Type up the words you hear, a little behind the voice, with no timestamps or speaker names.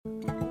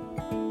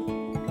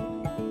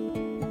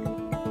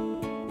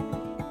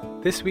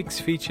This week's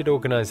featured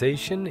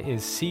organization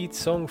is Seed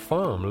Song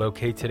Farm,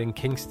 located in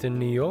Kingston,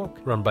 New York,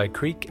 run by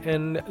Creek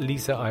and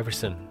Lisa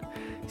Iverson.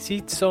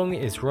 Seed Song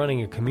is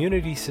running a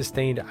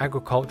community-sustained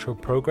agricultural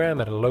program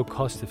at a low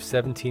cost of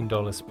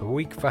 $17 per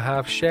week for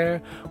half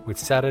share, with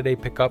Saturday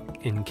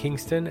pickup in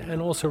Kingston,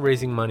 and also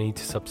raising money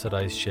to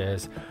subsidize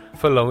shares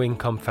for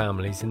low-income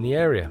families in the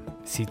area.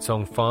 Seed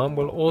Song Farm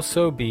will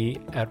also be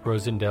at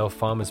Rosendale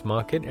Farmers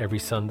Market every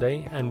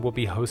Sunday and will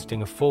be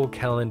hosting a full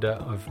calendar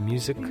of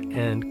music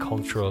and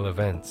cultural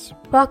events.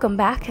 Welcome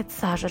back, it's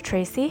Saja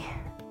Tracy.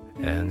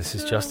 And this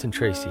is Justin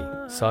Tracy.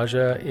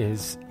 Saja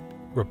is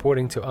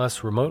reporting to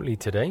us remotely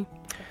today.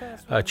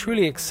 A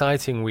truly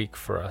exciting week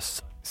for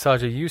us.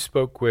 Saja, you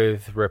spoke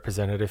with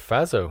Representative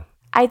Fazo.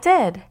 I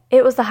did.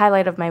 It was the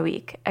highlight of my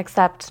week,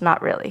 except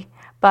not really.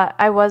 But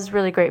I was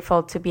really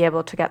grateful to be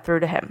able to get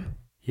through to him.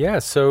 Yeah,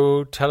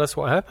 so tell us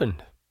what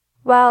happened.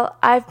 Well,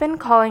 I've been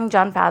calling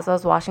John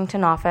Fazo's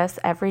Washington office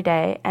every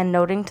day and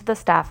noting to the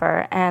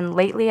staffer, and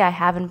lately I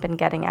haven't been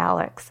getting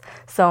Alex,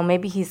 so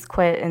maybe he's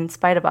quit in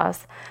spite of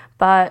us.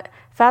 But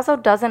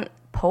Fazo doesn't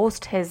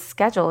post his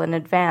schedule in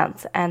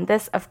advance, and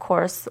this, of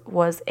course,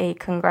 was a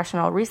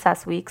congressional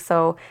recess week,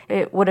 so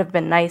it would have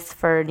been nice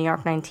for New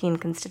York 19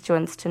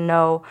 constituents to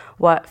know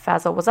what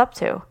Fazo was up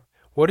to.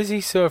 What is he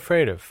so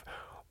afraid of?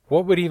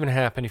 What would even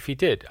happen if he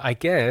did? I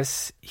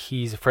guess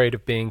he's afraid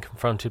of being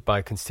confronted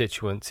by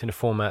constituents in a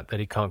format that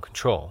he can't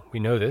control. We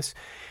know this.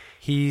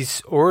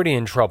 He's already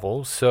in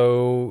trouble,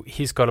 so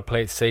he's got to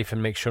play it safe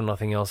and make sure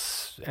nothing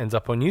else ends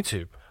up on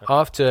YouTube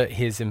after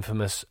his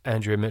infamous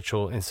Andrea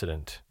Mitchell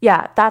incident.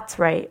 Yeah, that's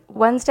right.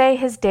 Wednesday,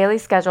 his daily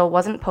schedule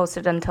wasn't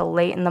posted until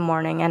late in the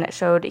morning, and it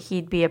showed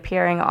he'd be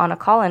appearing on a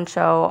call-in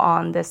show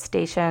on this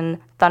station,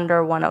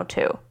 Thunder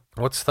 102.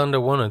 What's Thunder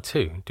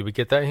 102? Do we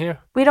get that here?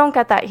 We don't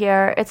get that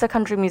here. It's a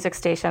country music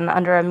station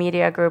under a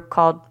media group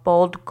called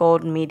Bold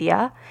Gold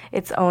Media.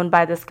 It's owned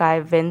by this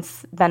guy,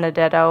 Vince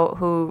Benedetto,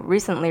 who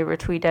recently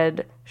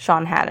retweeted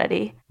Sean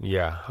Hannity.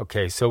 Yeah,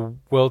 okay, so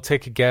we'll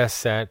take a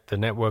guess at the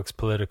network's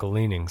political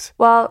leanings.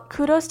 Well,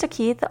 kudos to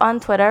Keith on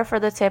Twitter for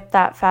the tip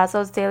that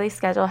Fazo's daily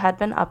schedule had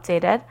been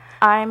updated.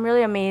 I'm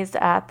really amazed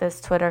at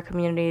this Twitter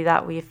community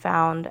that we've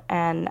found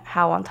and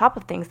how on top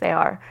of things they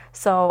are.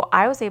 So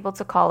I was able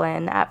to call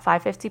in at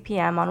 5:50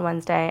 p.m. on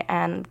Wednesday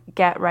and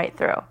get right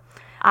through.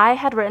 I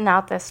had written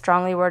out this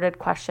strongly worded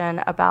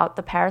question about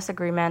the Paris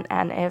Agreement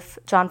and if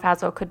John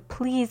Fazo could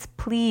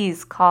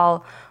please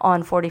call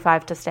on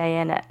 45 to stay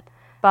in it.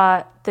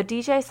 But the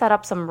DJ set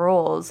up some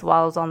rules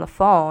while I was on the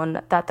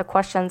phone that the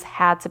questions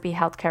had to be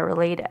healthcare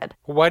related.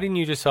 Well, why didn't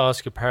you just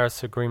ask your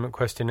Paris Agreement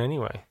question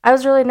anyway? I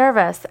was really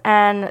nervous,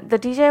 and the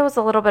DJ was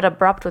a little bit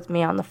abrupt with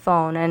me on the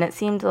phone, and it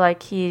seemed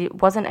like he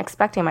wasn't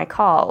expecting my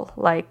call,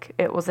 like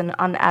it was an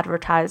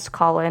unadvertised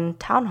call-in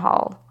town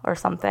hall or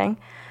something.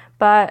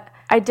 But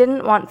I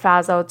didn't want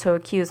Fazo to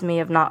accuse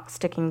me of not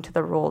sticking to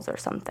the rules or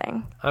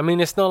something. I mean,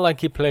 it's not like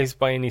he plays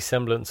by any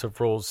semblance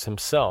of rules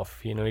himself.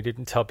 You know, he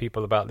didn't tell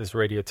people about this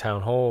radio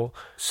town hall,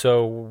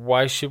 so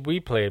why should we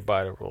play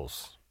by the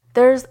rules?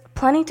 There's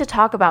plenty to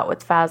talk about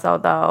with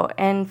Fazo, though.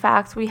 In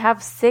fact, we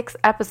have 6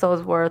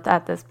 episodes worth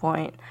at this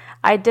point.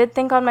 I did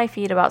think on my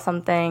feet about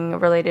something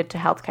related to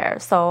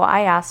healthcare, so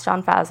I asked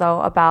John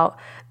Fazo about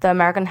the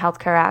American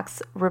Healthcare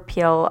Act's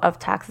repeal of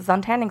taxes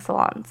on tanning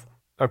salons.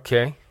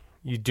 Okay.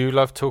 You do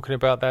love talking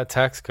about that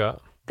tax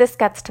cut. This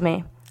gets to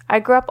me.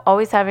 I grew up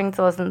always having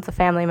to listen to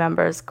family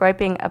members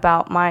griping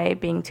about my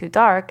being too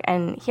dark,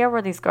 and here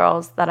were these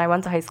girls that I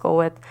went to high school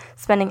with,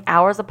 spending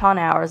hours upon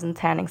hours in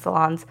tanning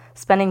salons,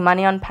 spending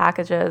money on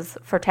packages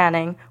for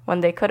tanning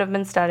when they could have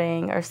been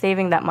studying or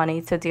saving that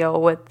money to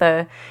deal with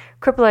the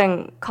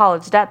crippling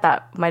college debt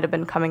that might have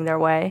been coming their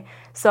way.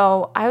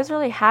 So I was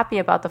really happy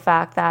about the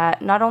fact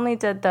that not only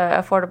did the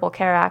Affordable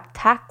Care Act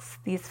tax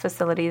these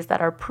facilities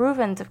that are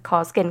proven to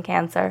cause skin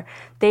cancer,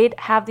 they'd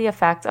have the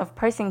effect of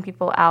pricing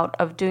people out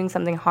of doing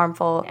something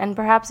harmful and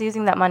perhaps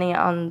using that money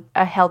on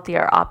a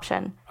healthier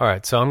option. All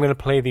right, so I'm going to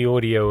play the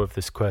audio of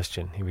this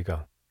question. Here we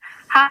go.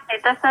 Hi,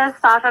 this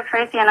is Saja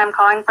Tracy, and I'm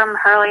calling from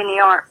Hurley, New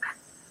York.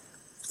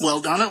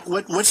 Well, Donna,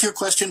 what's your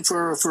question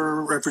for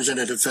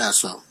Representative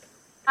Fazo?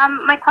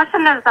 My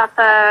question is that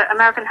the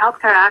American Health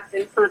Care Act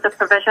includes a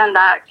provision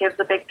that gives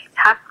a big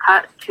tax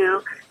cut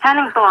to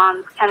tanning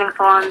salons. Tanning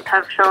salons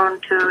have shown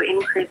to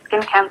increase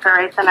skin cancer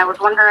rates, and I was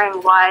wondering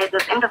why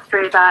this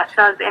industry that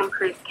does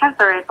increase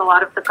cancer rates, a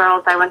lot of the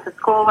girls I went to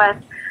school with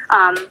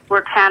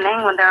were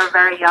tanning when they were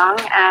very young,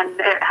 and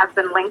it has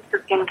been linked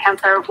to skin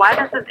cancer. Why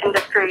does this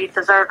industry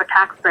deserve a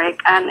tax break?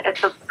 And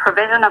it's a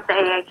provision of the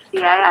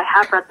AHCA. I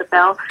have read the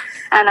bill,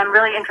 and I'm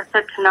really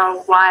interested to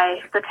know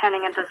why the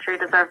tanning industry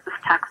deserves this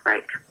tax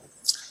break.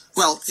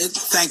 Well,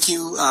 thank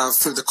you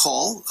for the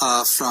call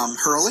from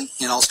Hurley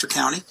in Ulster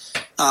County.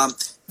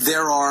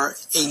 There are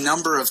a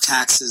number of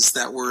taxes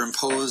that were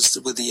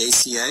imposed with the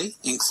ACA,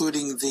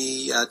 including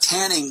the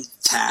tanning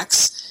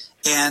tax.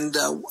 And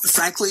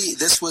frankly,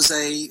 this was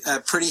a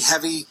pretty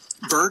heavy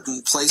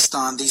burden placed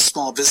on these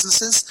small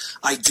businesses.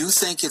 I do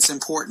think it's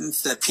important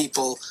that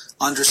people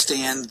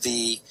understand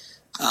the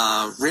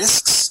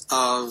risks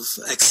of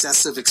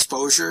excessive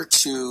exposure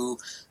to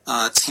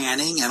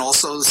tanning and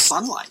also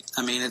sunlight.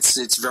 I mean,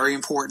 it's very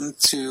important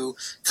to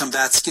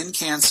combat skin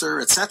cancer,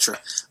 etc.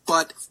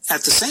 But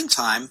at the same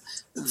time,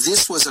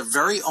 this was a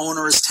very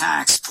onerous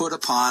tax put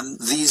upon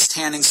these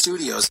tanning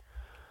studios.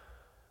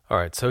 All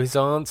right, so his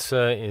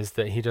answer is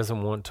that he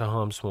doesn't want to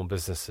harm small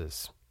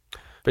businesses.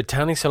 But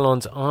tanning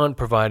salons aren't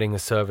providing a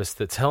service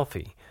that's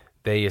healthy.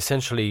 They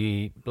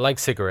essentially, like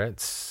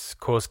cigarettes,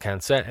 cause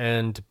cancer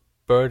and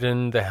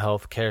burden the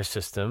healthcare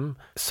system.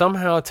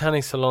 Somehow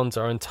tanning salons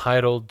are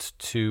entitled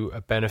to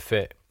a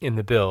benefit in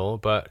the bill,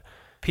 but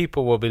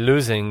people will be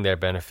losing their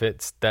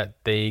benefits that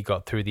they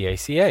got through the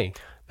ACA.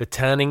 The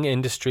tanning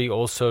industry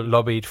also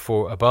lobbied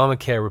for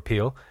Obamacare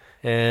repeal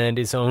and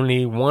is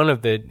only one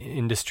of the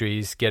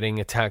industries getting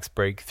a tax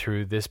break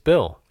through this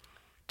bill.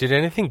 Did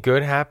anything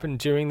good happen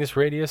during this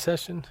radio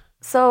session?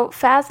 So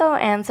Faso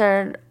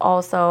answered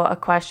also a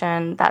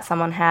question that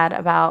someone had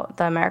about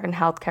the American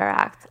Health Care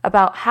Act,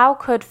 about how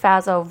could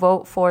Faso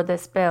vote for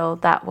this bill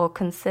that will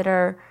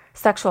consider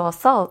sexual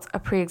assault a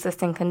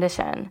pre-existing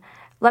condition.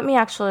 Let me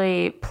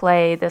actually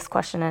play this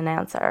question and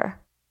answer.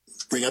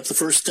 Bring up the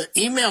first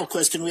email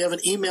question. We have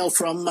an email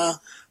from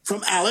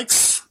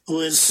Alex, who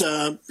is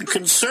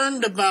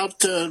concerned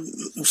about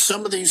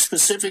some of these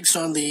specifics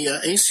on the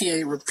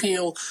ACA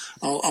repeal.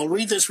 I'll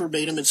read this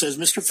verbatim. It says,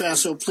 Mr.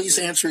 Faso, please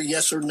answer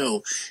yes or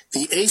no.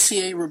 The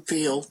ACA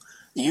repeal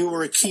you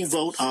were a key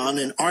vote on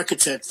and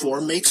architect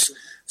for makes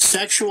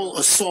sexual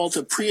assault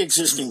a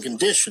pre-existing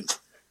condition.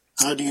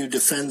 How do you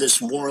defend this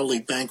morally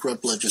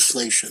bankrupt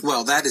legislation?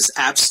 Well, that is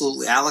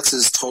absolutely, Alex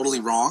is totally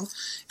wrong,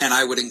 and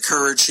I would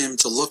encourage him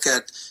to look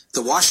at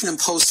the Washington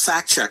Post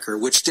fact checker,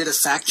 which did a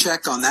fact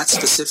check on that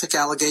specific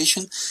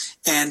allegation,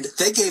 and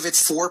they gave it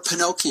 4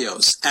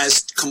 Pinnochios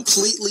as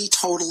completely,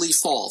 totally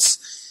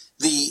false.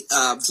 The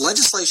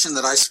legislation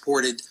that I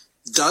supported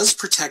does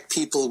protect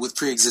people with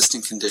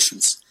pre-existing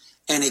conditions,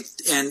 and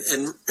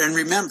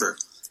remember,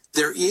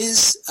 there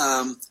is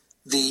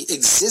the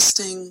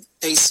existing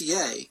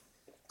ACA.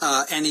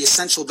 And the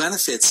essential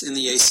benefits in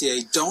the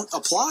ACA don't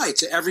apply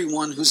to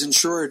everyone who's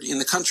insured in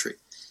the country.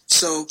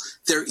 So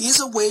there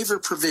is a waiver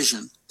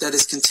provision that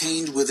is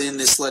contained within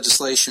this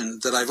legislation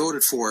that I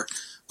voted for,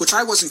 which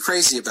I wasn't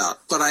crazy about.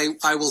 But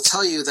I will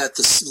tell you that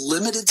the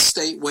limited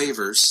state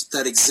waivers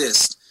that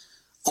exist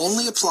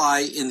only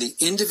apply in the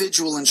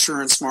individual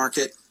insurance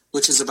market,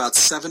 which is about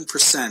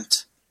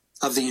 7%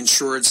 of the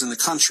insureds in the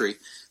country.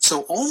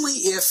 So only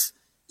if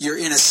you're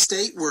in a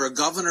state where a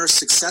governor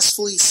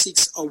successfully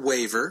seeks a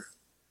waiver,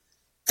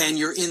 and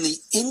you're in the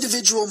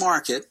individual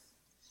market,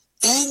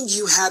 and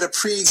you had a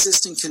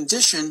pre-existing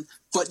condition,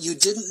 but you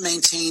didn't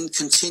maintain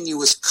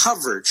continuous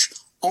coverage,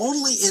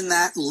 only in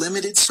that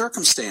limited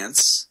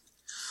circumstance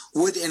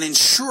would an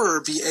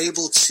insurer be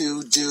able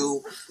to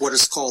do what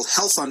is called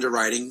health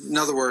underwriting. In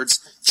other words,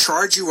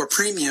 charge you a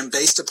premium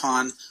based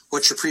upon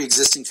what your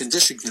pre-existing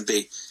condition can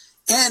be,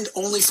 and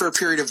only for a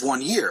period of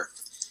 1 year.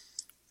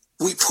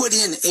 We put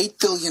in $8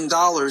 billion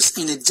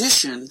in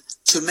addition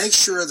to make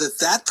sure that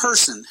that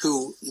person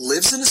who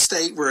lives in a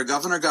state where a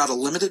governor got a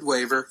limited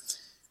waiver,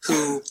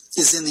 who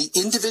is in the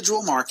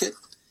individual market,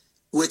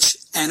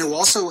 and who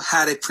also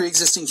had a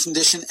pre-existing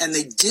condition, and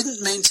they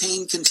didn't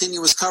maintain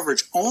continuous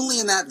coverage, only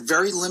in that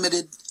very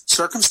limited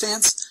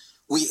circumstance,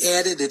 we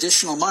added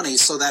additional money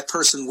so that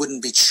person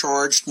wouldn't be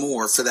charged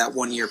more for that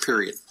 1 year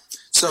period.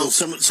 So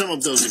some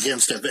of those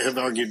against have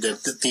argued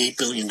that the $8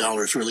 billion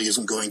really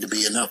isn't going to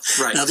be enough.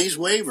 Right. Now, these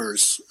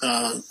waivers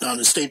on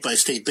a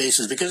state-by-state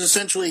basis, because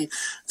essentially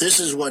this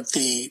is what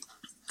the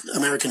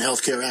American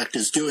Health Care Act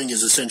is doing,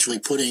 is essentially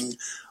putting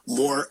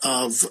more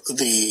of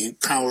the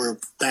power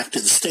back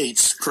to the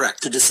states.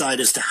 Correct. To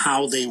decide as to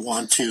how they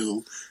want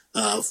to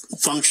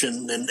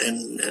function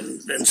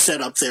and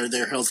set up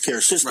their healthcare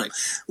system. Right.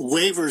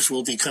 Waivers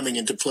will be coming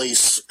into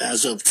place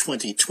as of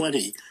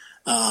 2020,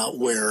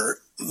 where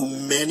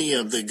many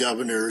of the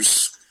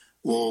governors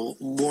will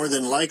more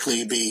than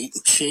likely be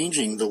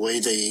changing the way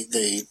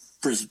they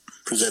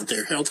present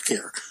their health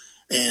care.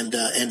 And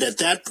at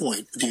that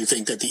point, do you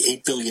think that the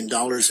 $8 billion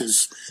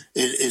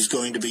is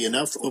going to be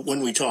enough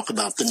when we talk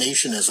about the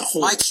nation as a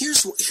whole? Mike,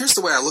 here's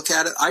the way I look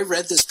at it. I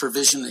read this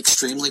provision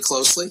extremely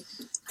closely,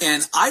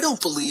 and I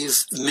don't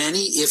believe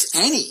many, if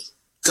any,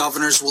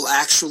 governors will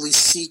actually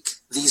seek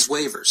these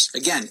waivers.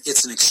 Again,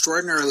 it's an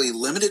extraordinarily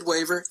limited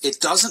waiver. It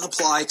doesn't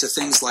apply to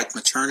things like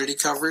maternity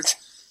coverage.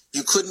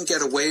 You couldn't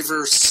get a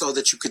waiver so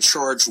that you could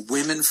charge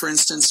women, for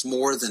instance,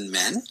 more than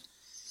men.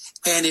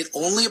 And it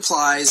only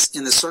applies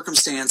in the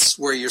circumstance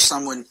where you're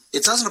someone,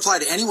 it doesn't apply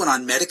to anyone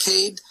on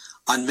Medicaid,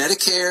 on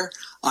Medicare,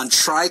 on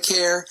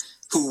TRICARE,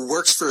 who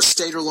works for a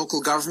state or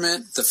local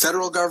government, the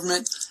federal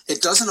government.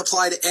 It doesn't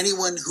apply to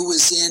anyone who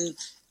is in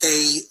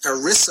a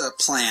ERISA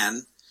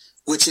plan,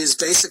 which is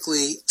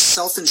basically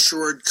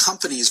self-insured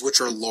companies, which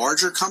are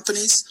larger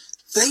companies.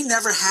 They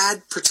never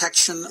had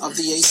protection of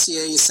the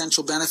ACA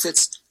essential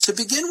benefits to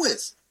begin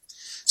with.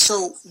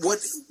 So what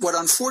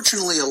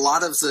unfortunately a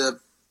lot of the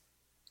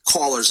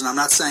callers, and I'm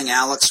not saying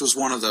Alex was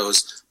one of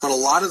those, but a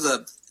lot of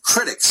the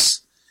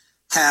critics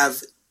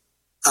have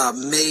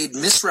made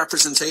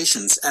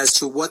misrepresentations as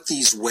to what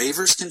these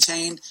waivers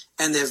contained,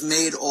 and they've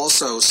made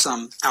also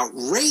some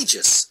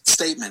outrageous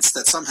statements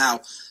that somehow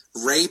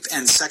rape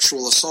and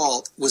sexual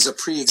assault was a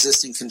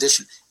pre-existing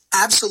condition.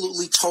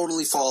 Absolutely,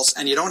 totally false,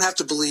 and you don't have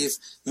to believe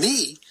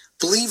me.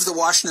 Believe the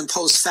Washington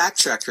Post fact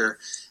checker,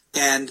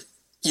 and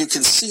you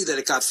can see that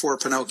it got 4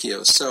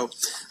 Pinocchios. So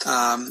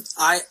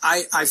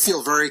I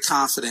feel very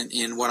confident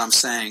in what I'm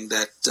saying,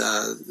 that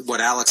what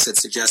Alex had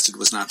suggested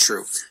was not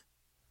true.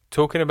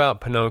 Talking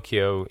about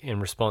Pinocchio in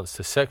response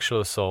to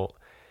sexual assault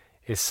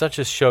is such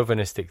a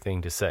chauvinistic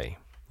thing to say,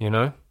 you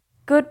know?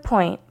 Good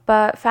point,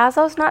 but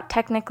Fazo's not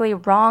technically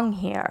wrong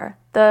here.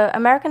 The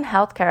American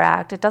Health Care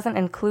Act, it doesn't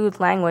include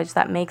language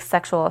that makes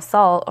sexual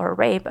assault or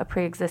rape a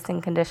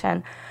pre-existing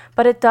condition,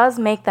 but it does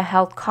make the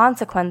health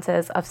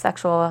consequences of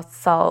sexual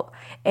assault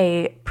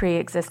a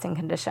pre-existing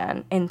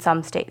condition in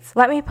some states.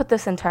 Let me put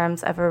this in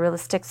terms of a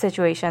realistic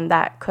situation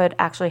that could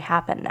actually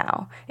happen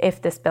now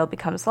if this bill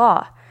becomes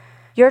law.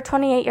 You're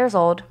 28 years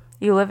old,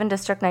 you live in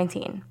District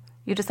 19.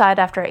 You decide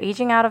after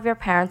aging out of your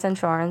parents'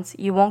 insurance,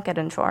 you won't get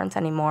insurance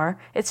anymore.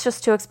 It's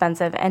just too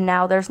expensive, and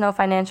now there's no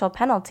financial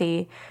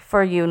penalty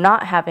for you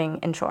not having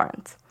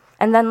insurance.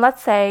 And then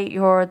let's say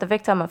you're the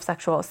victim of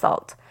sexual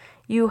assault.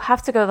 You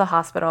have to go to the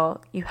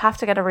hospital. You have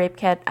to get a rape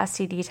kit,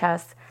 STD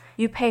test.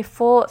 You pay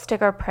full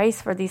sticker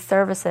price for these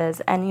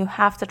services, and you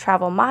have to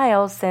travel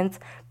miles since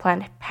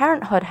Planned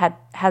Parenthood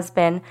has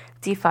been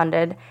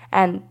defunded,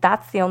 and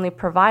that's the only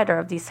provider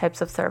of these types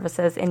of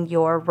services in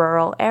your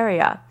rural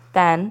area.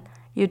 Then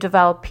you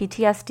develop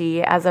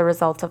PTSD as a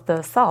result of the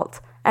assault.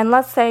 And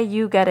let's say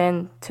you get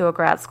into a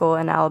grad school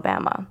in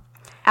Alabama.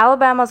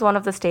 Alabama is one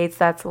of the states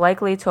that's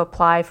likely to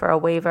apply for a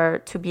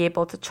waiver to be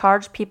able to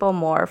charge people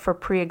more for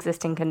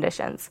pre-existing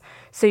conditions.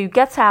 So you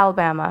get to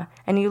Alabama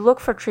and you look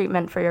for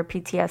treatment for your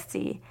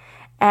PTSD,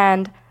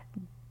 and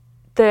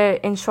the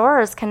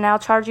insurers can now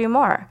charge you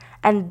more.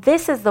 And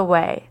this is the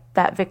way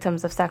that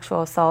victims of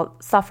sexual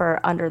assault suffer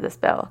under this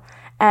bill.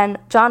 And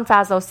John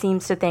Fazo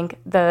seems to think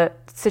the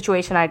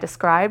situation I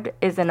described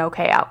is an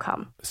okay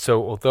outcome.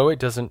 So although it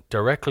doesn't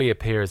directly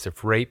appear as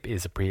if rape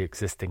is a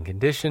pre-existing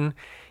condition,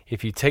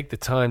 if you take the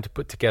time to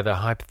put together a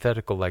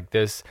hypothetical like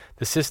this,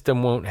 the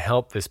system won't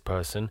help this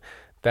person.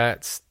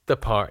 That's the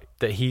part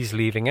that he's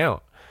leaving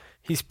out.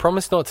 He's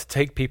promised not to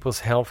take people's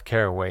health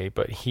care away,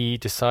 but he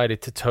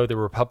decided to toe the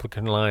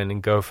Republican line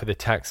and go for the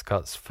tax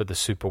cuts for the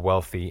super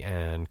wealthy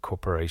and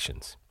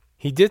corporations.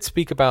 He did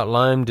speak about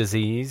Lyme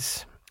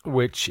disease,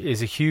 which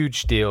is a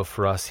huge deal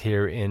for us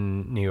here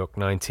in New York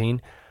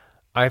 19.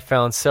 I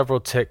found several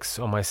ticks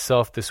on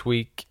myself this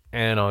week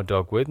and our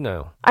dog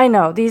Widnow. I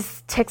know,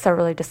 these ticks are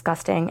really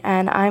disgusting,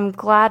 and I'm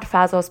glad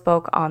Fazo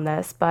spoke on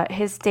this, but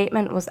his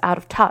statement was out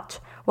of touch.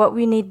 What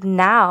we need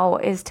now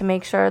is to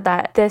make sure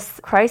that this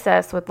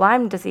crisis with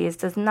Lyme disease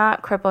does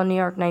not cripple New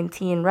York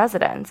 19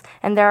 residents.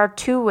 And there are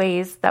 2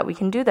 ways that we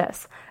can do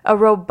this. A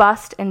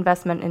robust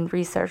investment in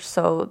research,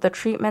 so the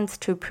treatments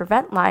to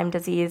prevent Lyme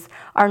disease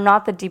are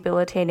not the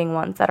debilitating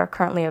ones that are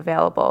currently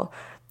available.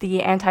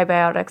 The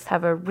antibiotics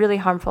have a really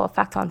harmful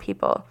effect on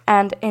people.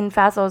 And in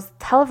Fazo's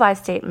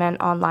televised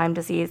statement on Lyme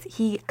disease,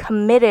 he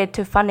committed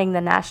to funding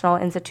the National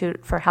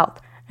Institute for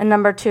Health. And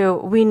number 2,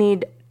 we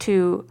need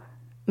to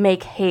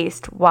make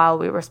haste while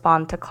we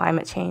respond to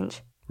climate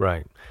change.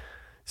 Right.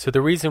 So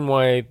the reason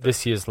why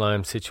this year's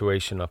Lyme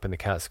situation up in the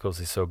Catskills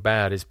is so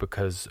bad is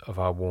because of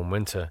our warm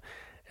winter.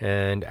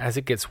 And as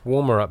it gets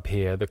warmer up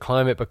here, the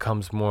climate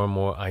becomes more and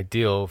more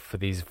ideal for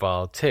these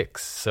vile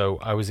ticks. So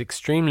I was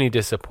extremely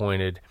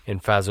disappointed in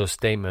Fazo's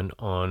statement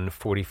on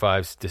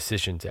 45's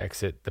decision to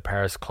exit the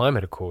Paris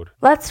Climate Accord.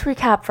 Let's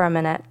recap for a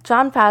minute.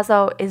 John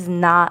Fazo is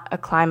not a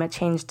climate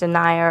change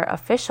denier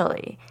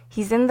officially.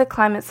 He's in the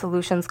Climate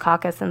Solutions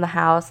Caucus in the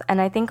House, and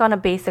I think on a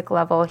basic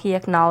level, he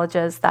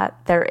acknowledges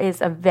that there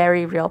is a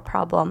very real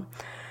problem.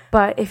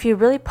 But if you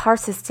really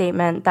parse his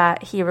statement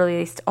that he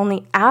released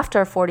only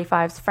after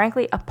 45's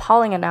frankly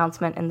appalling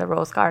announcement in the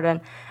Rose Garden,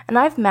 and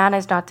I've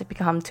managed not to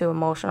become too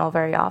emotional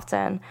very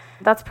often,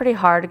 that's pretty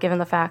hard given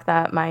the fact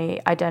that my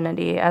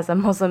identity as a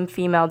Muslim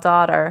female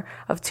daughter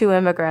of 2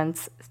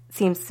 immigrants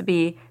seems to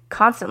be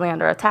constantly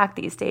under attack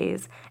these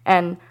days.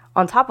 And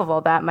on top of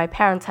all that, my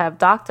parents have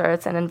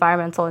doctorates in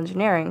environmental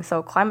engineering,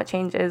 so climate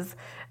change is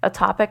a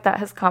topic that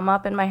has come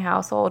up in my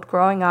household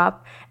growing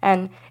up,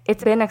 and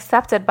it's been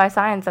accepted by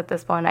science at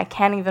this point. I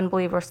can't even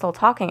believe we're still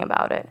talking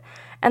about it.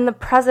 And the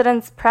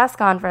president's press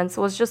conference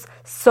was just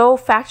so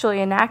factually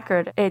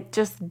inaccurate, it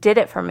just did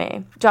it for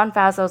me. John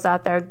Fazo's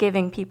out there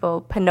giving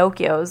people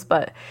Pinocchios,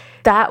 but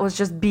that was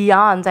just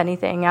beyond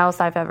anything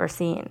else I've ever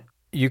seen.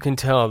 You can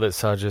tell that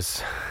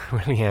Saja's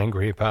really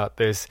angry about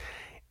this.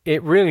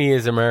 It really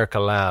is America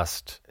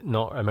last,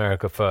 not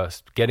America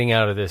first, getting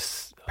out of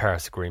this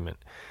Paris Agreement.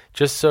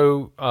 Just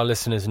so our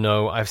listeners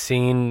know, I've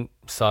seen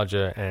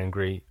Saja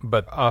angry,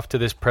 but after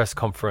this press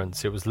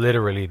conference, it was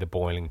literally the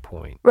boiling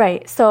point.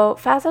 Right. So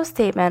Fazo's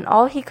statement,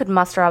 all he could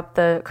muster up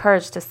the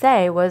courage to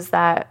say was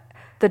that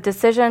the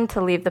decision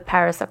to leave the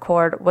Paris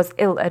Accord was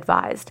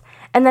ill-advised.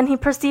 And then he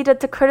proceeded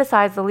to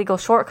criticize the legal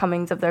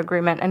shortcomings of the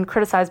agreement and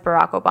criticize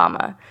Barack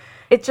Obama.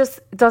 It just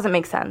doesn't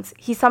make sense.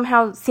 He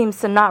somehow seems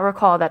to not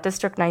recall that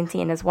District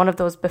 19 is one of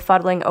those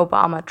befuddling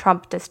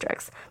Obama-Trump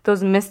districts,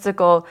 those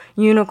mystical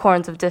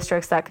unicorns of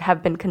districts that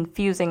have been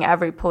confusing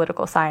every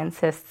political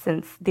scientist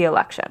since the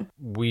election.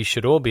 We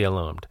should all be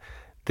alarmed.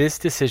 This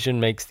decision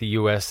makes the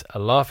US a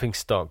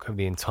laughingstock of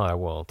the entire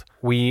world.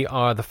 We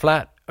are the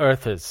flat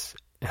earthers.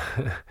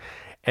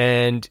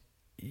 And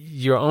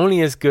you're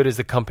only as good as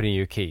the company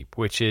you keep,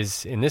 which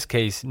is, in this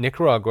case,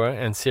 Nicaragua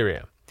and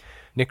Syria.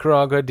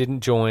 Nicaragua didn't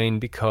join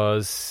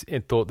because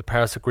it thought the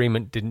Paris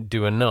Agreement didn't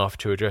do enough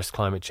to address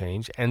climate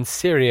change, and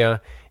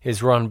Syria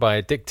is run by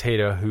a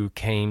dictator who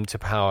came to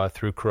power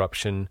through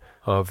corruption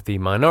of the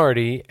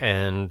minority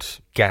and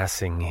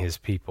gassing his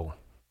people.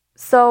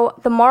 So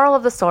the moral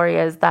of the story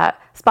is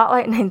that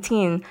Spotlight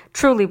 19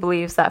 truly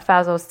believes that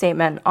Faso's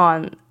statement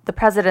on the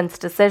president's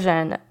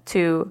decision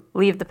to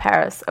leave the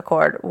Paris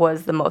Accord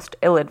was the most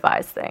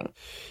ill-advised thing.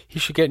 He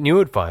should get new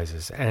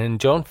advisors. And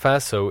John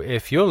Faso,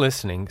 if you're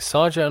listening,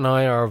 Saja and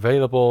I are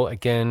available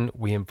again.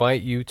 We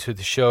invite you to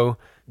the show.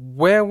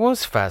 Where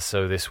was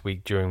Faso this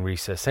week during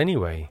recess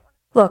anyway?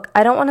 Look,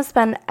 I don't want to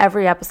spend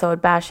every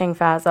episode bashing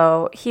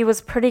Faso. He was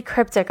pretty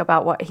cryptic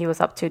about what he was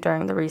up to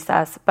during the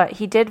recess, but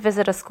he did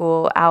visit a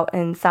school out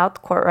in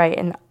South Courtright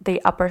in the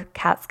Upper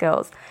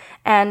Catskills.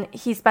 And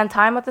he spent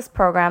time with this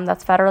program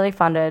that's federally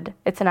funded.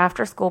 It's an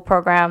after-school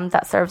program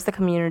that serves the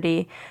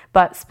community,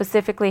 but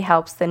specifically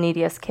helps the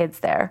neediest kids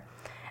there.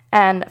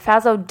 And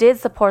Faso did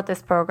support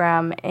this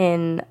program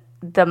in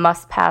the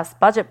must-pass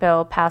budget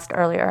bill passed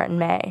earlier in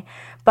May.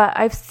 But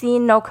I've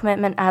seen no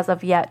commitment as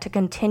of yet to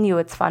continue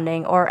its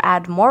funding or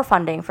add more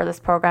funding for this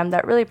program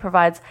that really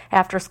provides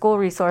after-school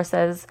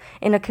resources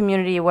in a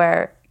community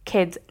where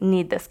kids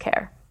need this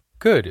care.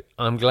 Good.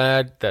 I'm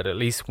glad that at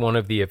least one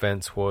of the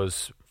events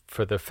was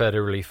for the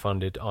federally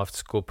funded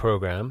after-school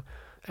program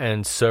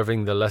and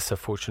serving the lesser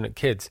fortunate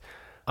kids.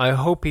 I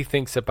hope he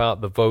thinks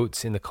about the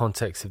votes in the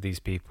context of these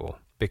people,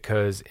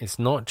 because it's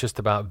not just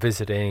about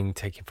visiting,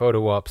 taking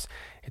photo ops.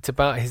 It's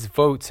about his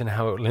votes and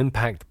how it will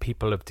impact the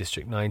people of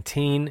District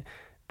 19.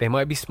 They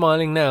might be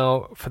smiling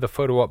now for the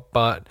photo op,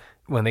 but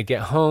when they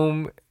get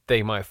home,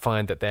 they might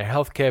find that their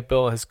healthcare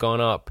bill has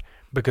gone up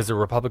because the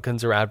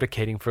Republicans are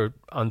advocating for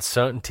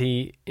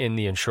uncertainty in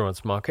the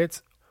insurance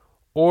markets.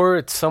 Or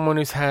it's someone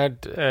who's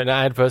had an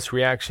adverse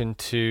reaction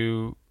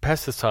to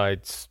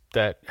pesticides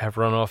that have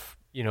run off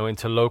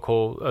into a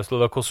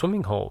local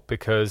swimming hole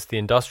because the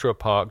industrial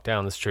park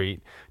down the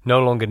street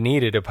no longer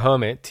needed a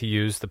permit to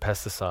use the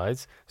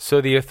pesticides,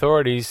 so the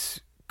authorities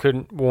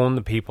couldn't warn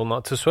the people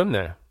not to swim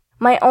there.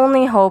 My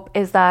only hope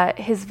is that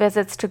his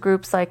visits to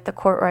groups like the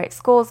Courtright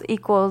schools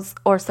equals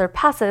or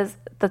surpasses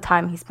the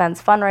time he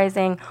spends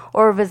fundraising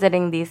or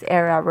visiting these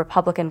area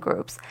Republican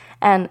groups.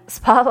 And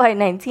Spotlight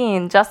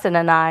 19, Justin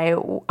and I,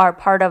 are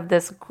part of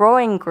this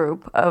growing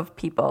group of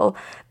people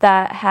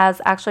that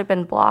has actually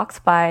been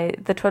blocked by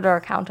the Twitter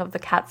account of the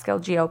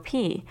Catskill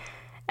GOP.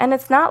 And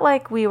it's not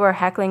like we were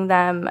heckling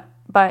them,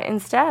 but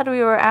instead we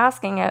were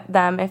asking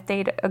them if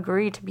they'd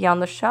agree to be on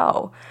the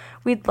show.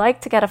 We'd like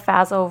to get a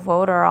Faso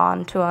voter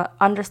on to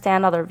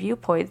understand other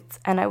viewpoints,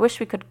 and I wish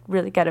we could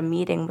really get a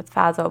meeting with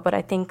Faso, but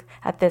I think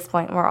at this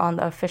point we're on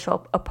the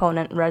official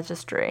opponent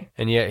registry.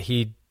 And yet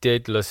he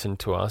did listen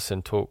to us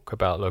and talk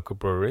about local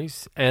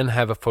breweries and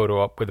have a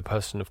photo op with a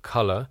person of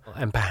color,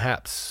 and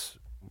perhaps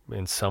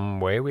in some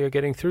way we are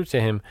getting through to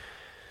him.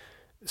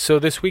 So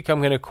this week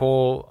I'm going to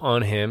call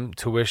on him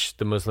to wish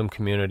the Muslim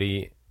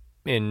community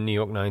in New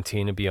York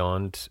 19 and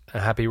beyond a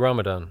happy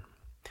Ramadan.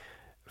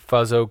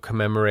 Faso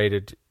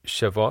commemorated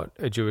Shavuot,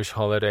 a Jewish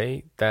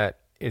holiday that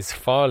is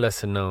far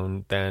lesser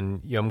known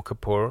than Yom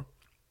Kippur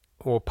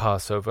or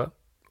Passover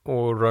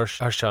or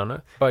Rosh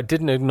Hashanah, but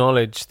didn't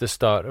acknowledge the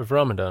start of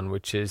Ramadan,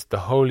 which is the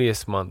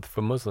holiest month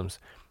for Muslims.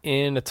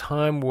 In a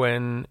time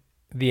when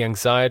the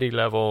anxiety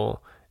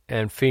level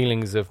and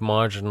feelings of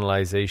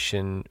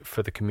marginalization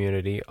for the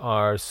community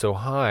are so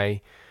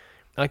high,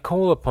 I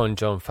call upon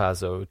John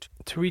Faso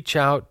to reach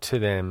out to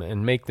them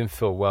and make them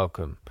feel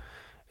welcome.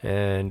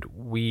 And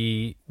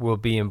we will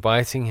be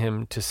inviting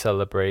him to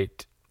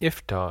celebrate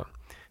Iftar,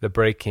 the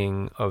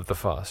breaking of the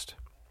fast.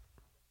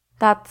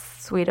 That's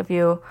sweet of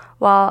you.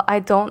 While I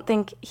don't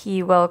think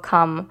he will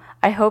come,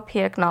 I hope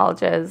he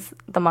acknowledges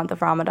the month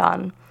of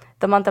Ramadan.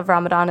 The month of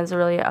Ramadan is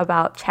really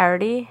about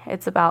charity.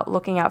 It's about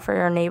looking out for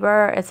your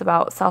neighbor. It's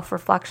about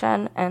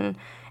self-reflection. And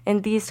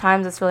in these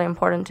times, it's really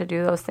important to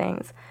do those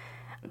things.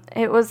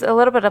 It was a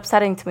little bit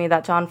upsetting to me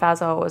that John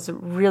Faso was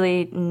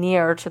really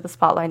near to the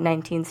Spotlight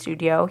 19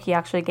 studio. He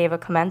actually gave a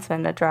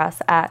commencement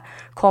address at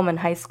Coleman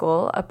High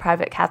School, a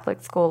private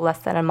Catholic school less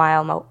than a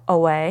mile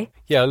away.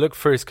 Yeah, I looked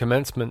for his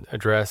commencement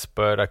address,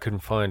 but I couldn't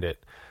find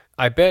it.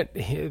 I bet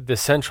the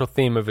central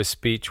theme of his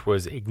speech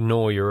was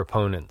ignore your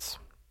opponents.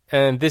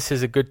 And this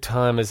is a good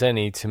time as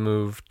any to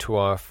move to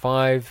our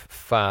 5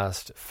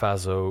 Fast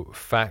Faso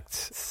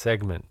Facts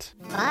segment.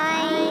 5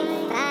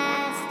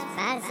 Fast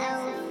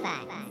Faso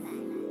Facts.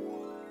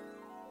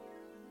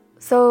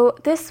 So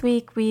this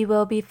week we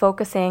will be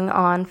focusing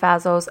on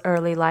Faso's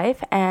early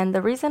life, and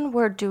the reason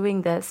we're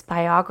doing this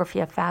biography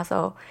of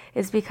Faso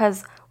is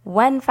because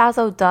when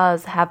Faso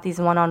does have these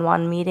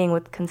one-on-one meeting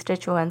with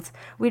constituents,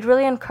 we'd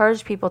really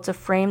encourage people to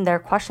frame their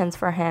questions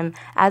for him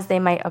as they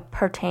might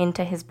pertain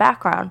to his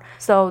background,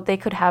 so they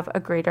could have a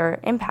greater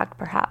impact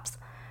perhaps.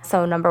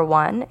 So number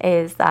one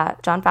is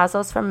that John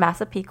Faso's from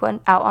Massapequa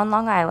out on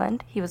Long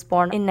Island. He was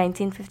born in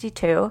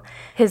 1952.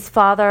 His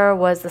father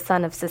was the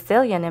son of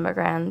Sicilian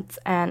immigrants,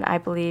 and I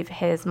believe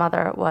his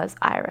mother was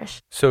Irish.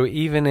 So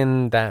even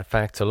in that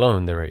fact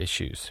alone, there are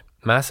issues.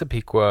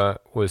 Massapequa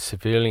was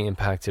severely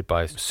impacted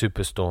by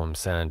Superstorm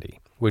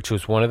Sandy, which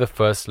was one of the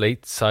first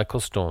late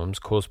cycle storms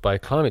caused by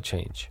climate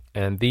change,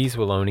 and these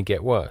will only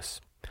get worse.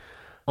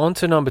 On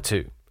to number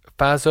two.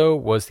 Faso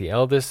was the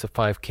eldest of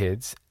 5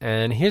 kids,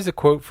 and here's a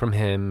quote from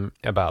him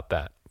about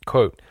that.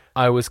 Quote,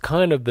 "I was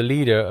kind of the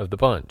leader of the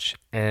bunch,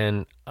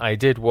 and I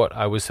did what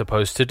I was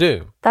supposed to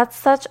do." That's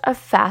such a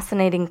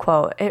fascinating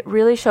quote. It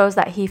really shows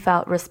that he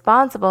felt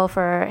responsible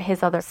for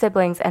his other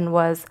siblings and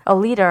was a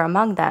leader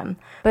among them.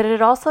 But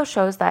it also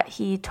shows that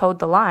he towed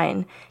the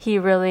line. He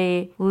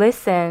really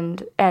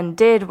listened and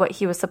did what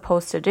he was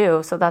supposed to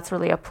do. So that's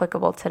really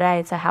applicable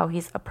today to how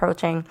he's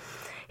approaching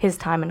his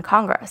time in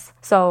Congress.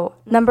 So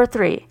number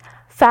 3.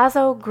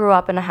 Faso grew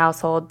up in a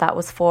household that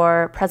was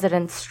for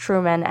Presidents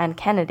Truman and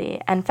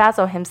Kennedy, and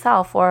Faso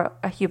himself wore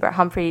a Hubert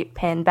Humphrey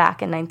pin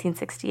back in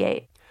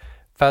 1968.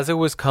 Faso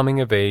was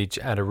coming of age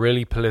at a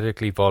really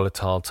politically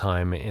volatile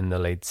time in the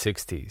late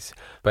 60s.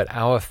 But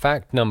our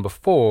fact number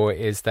 4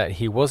 is that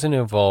he wasn't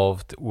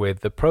involved with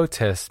the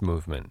protest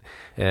movement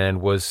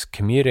and was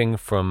commuting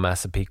from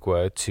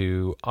Massapequa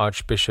to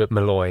Archbishop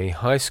Malloy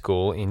High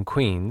School in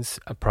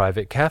Queens, a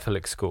private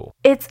Catholic school.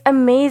 It's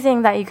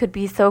amazing that you could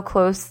be so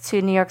close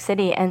to New York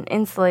City and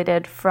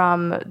insulated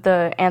from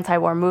the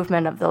anti-war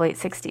movement of the late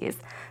 60s.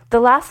 The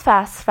last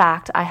fast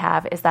fact I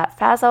have is that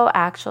Faso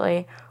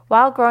actually,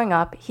 while growing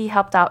up, he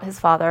helped out his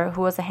father,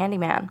 who was a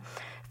handyman.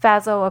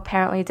 Faso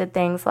apparently did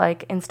things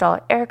like install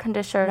air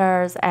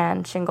conditioners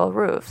and shingle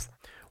roofs.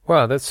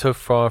 Wow, that's so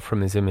far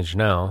from his image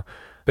now,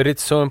 but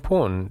it's so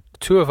important.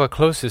 2 of our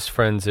closest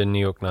friends in New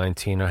York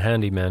 19 are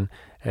handymen,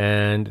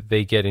 and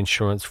they get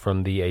insurance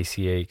from the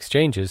ACA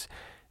exchanges.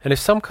 And if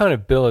some kind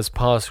of bill is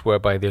passed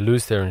whereby they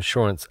lose their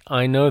insurance,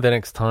 I know the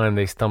next time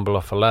they stumble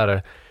off a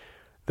ladder,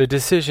 the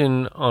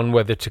decision on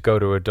whether to go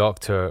to a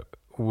doctor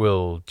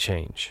will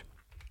change.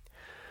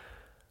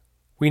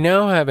 We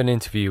now have an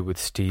interview with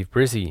Steve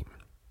Brisee,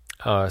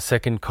 our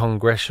 2nd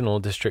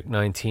Congressional District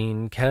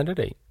 19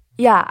 candidate.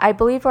 Yeah, I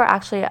believe we're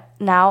actually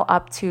now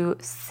up to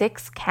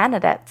 6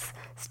 candidates.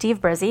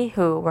 Steve Brisee,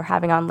 who we're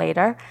having on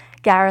later,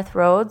 Gareth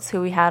Rhodes,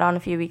 who we had on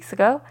a few weeks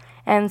ago,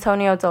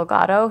 Antonio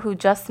Delgado, who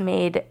just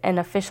made an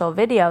official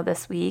video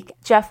this week,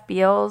 Jeff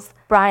Beals,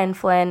 Brian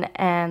Flynn,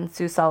 and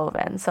Sue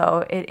Sullivan.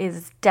 So it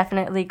is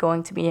definitely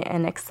going to be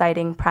an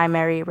exciting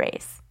primary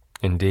race.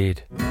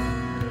 Indeed.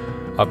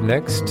 Up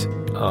next,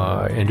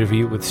 our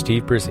interview with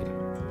Steve Brisee.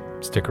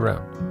 Stick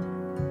around.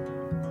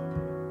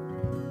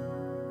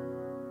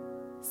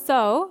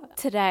 So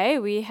today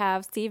we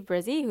have Steve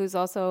Brisee, who's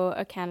also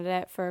a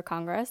candidate for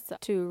Congress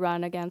to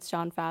run against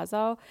John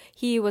Faso.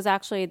 He was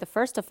actually the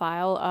first to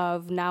file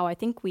of now I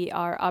think we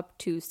are up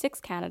to 6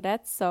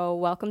 candidates. So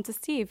welcome to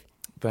Steve.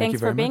 Thanks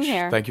for being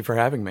here. Thank you for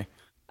having me.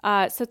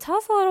 So tell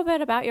us a little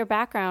bit about your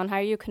background. How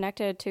are you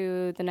connected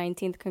to the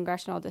 19th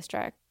Congressional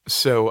District?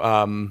 So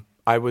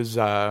I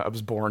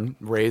was born,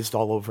 raised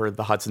all over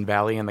the Hudson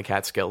Valley and the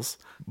Catskills.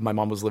 My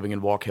mom was living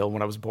in Walk Hill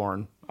when I was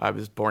born. I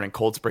was born in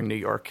Cold Spring, New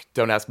York.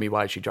 Don't ask me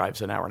why she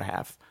drives an hour and a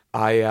half.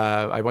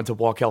 I went to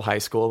Walk Hill High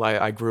School.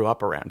 I grew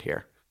up around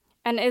here.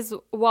 And is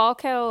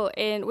Walk Hill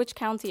in which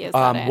county is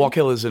that in? Walk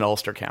Hill is in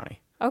Ulster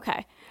County.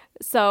 Okay.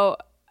 So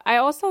I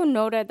also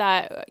noted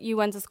that you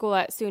went to school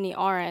at SUNY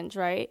Orange,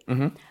 right?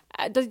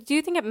 Mm-hmm. Do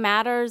you think it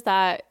matters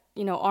that,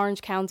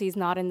 Orange County is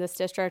not in this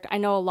district? I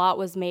know a lot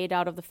was made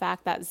out of the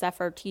fact that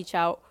Zephyr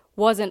Teachout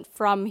wasn't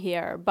from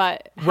here,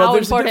 but how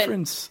there's important? A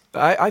difference.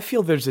 I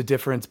feel there's a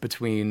difference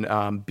between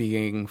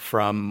being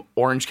from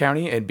Orange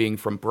County and being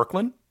from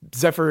Brooklyn.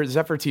 Zephyr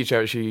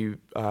Teachout,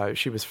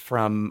 she was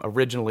from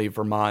originally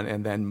Vermont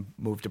and then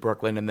moved to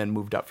Brooklyn and then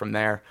moved up from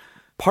there.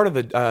 Part of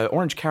the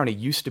Orange County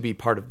used to be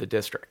part of the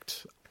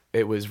district.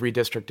 It was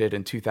redistricted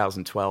in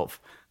 2012,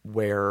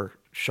 where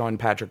Sean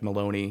Patrick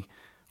Maloney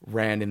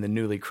ran in the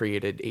newly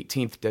created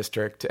 18th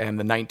district, and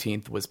the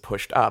 19th was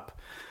pushed up.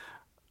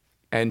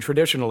 And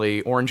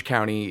traditionally, Orange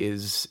County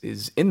is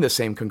in the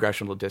same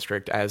congressional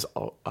district as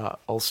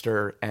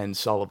Ulster and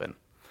Sullivan.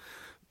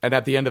 And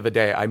at the end of the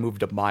day, I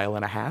moved 1.5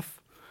 miles.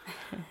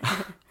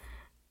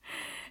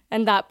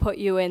 And that put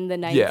you in the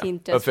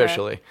 19th district?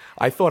 Officially.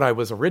 I thought I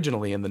was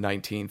originally in the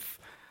 19th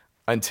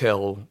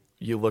until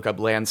you look up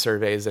land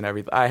surveys and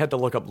everything. I had to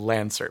look up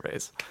land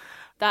surveys.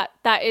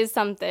 That is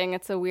something.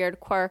 It's a weird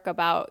quirk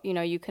about,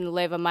 you can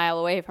live 1 mile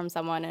away from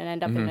someone and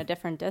end up in a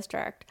different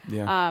district.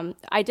 Yeah.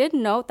 I did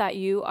note that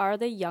you are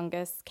the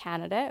youngest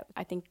candidate.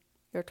 I think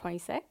you're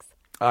 26.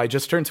 I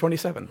just turned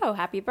 27. Oh,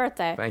 happy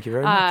birthday. Thank you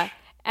very much.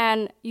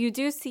 And you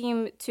do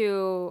seem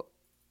to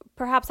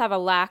perhaps have a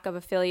lack of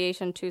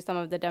affiliation to some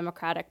of the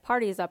Democratic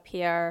parties up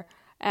here.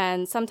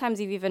 And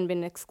sometimes you've even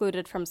been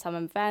excluded from some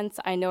events.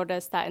 I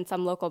noticed that in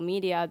some local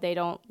media, they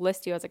don't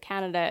list you as a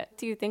candidate. What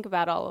do you think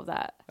about all of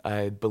that?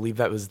 I believe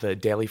that was the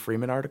Daily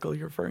Freeman article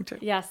you're referring to?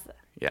 Yes.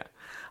 Yeah.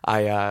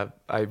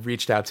 I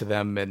reached out to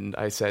them and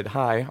I said,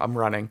 hi, I'm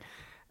running.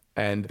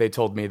 And they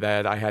told me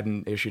that I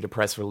hadn't issued a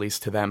press release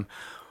to them,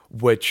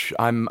 which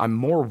I'm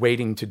more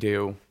waiting to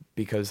do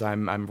because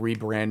I'm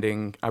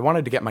rebranding. I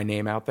wanted to get my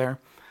name out there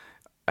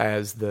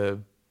as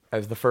the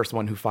first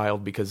one who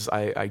filed because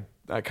I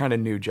kind of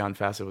knew John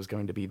Faso was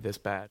going to be this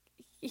bad.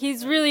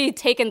 He's really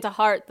taken to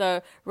heart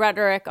the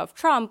rhetoric of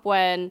Trump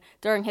when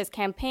during his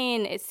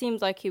campaign, it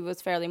seemed like he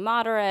was fairly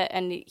moderate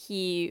and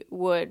he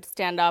would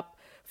stand up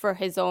for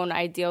his own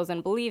ideals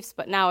and beliefs.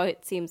 But now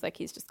it seems like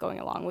he's just going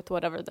along with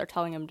whatever they're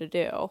telling him to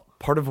do.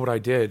 Part of what I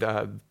did,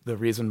 the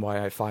reason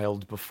why I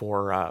filed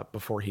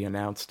before he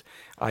announced,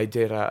 I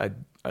did a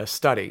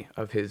study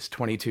of his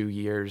 22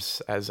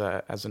 years as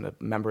a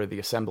member of the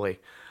assembly.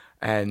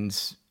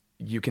 And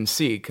you can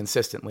see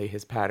consistently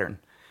his pattern.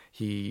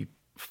 He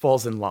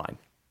falls in line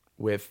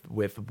with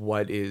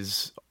what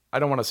is, I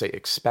don't want to say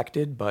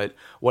expected, but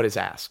what is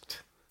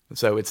asked.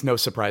 So it's no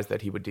surprise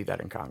that he would do that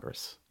in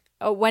Congress.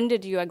 When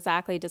did you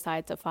exactly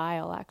decide to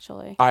file,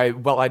 actually?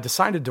 I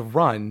decided to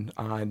run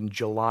on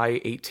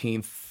July 18th.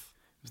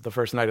 It was the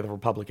first night of the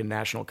Republican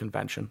National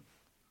Convention.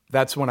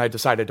 That's when I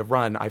decided to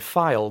run. I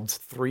filed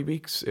 3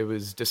 weeks. It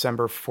was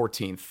December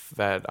 14th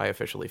that I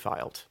officially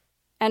filed.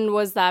 And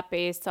was that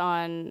based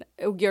on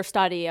your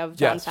study of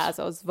John Yes.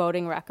 Faso's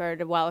voting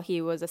record while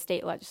he was a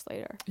state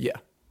legislator? Yeah.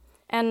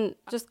 And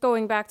just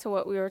going back to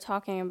what we were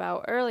talking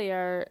about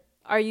earlier,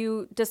 are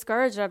you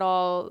discouraged at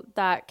all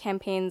that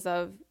campaigns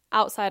of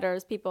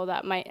outsiders, people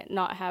that might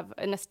not have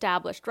an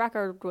established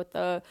record with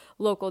the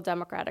local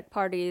Democratic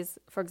parties,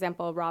 for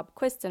example, Rob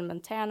Quist in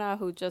Montana,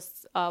 who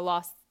just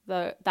lost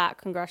that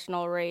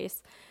congressional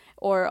race,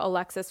 or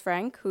Alexis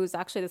Frank, who's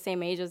actually the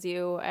same age as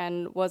you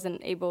and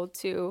wasn't able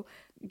to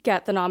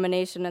get the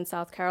nomination in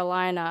South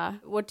Carolina.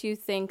 What do you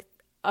think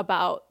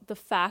about the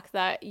fact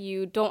that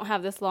you don't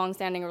have this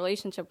long-standing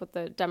relationship with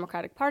the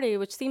Democratic Party,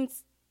 which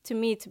seems to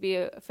me to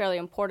be fairly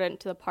important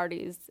to the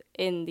parties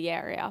in the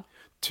area?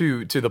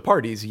 To the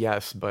parties,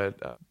 yes,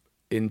 but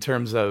in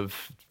terms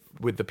of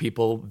with the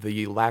people,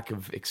 the lack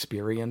of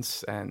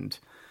experience and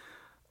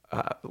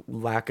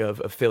lack of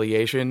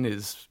affiliation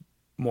is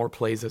more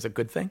plays as a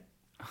good thing,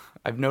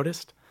 I've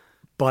noticed.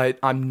 But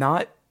I'm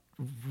not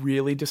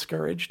really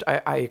discouraged.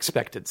 I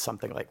expected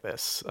something like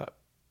this.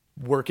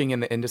 Working in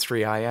the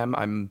industry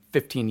I'm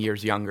 15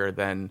 years younger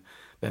than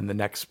the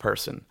next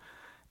person.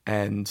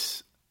 And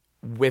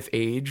with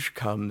age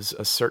comes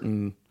a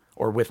certain,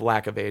 or with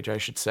lack of age, I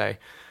should say,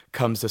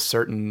 comes a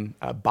certain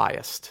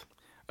bias.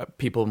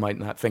 People might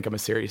not think I'm a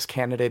serious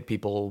candidate.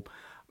 People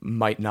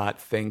might not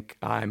think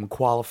I'm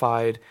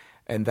qualified.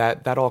 And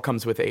that all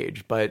comes with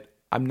age. But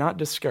I'm not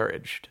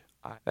discouraged.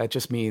 That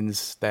just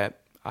means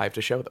that I have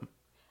to show them.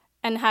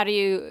 And how do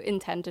you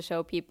intend to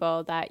show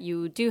people that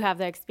you do have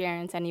the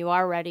experience and you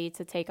are ready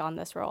to take on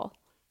this role?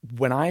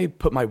 When I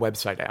put my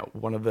website out,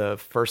 one of the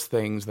first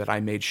things that I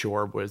made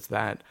sure was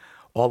that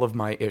all of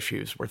my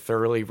issues were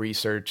thoroughly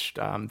researched.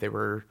 They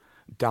were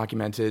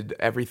documented.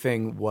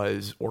 Everything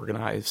was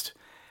organized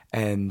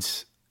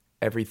and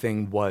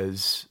everything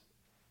was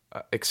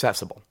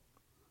accessible.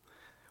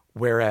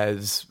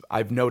 Whereas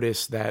I've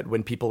noticed that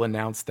when people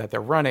announce that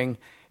they're running,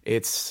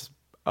 it's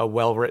a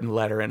well-written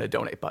letter and a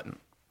donate button.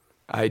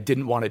 I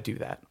didn't want to do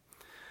that.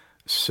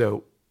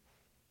 So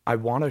I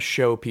want to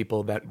show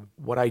people that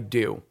what I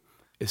do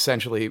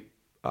essentially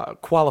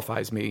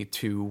qualifies me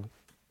to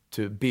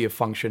be a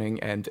functioning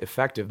and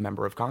effective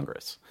member of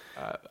Congress.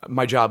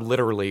 My job,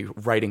 literally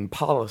writing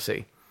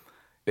policy,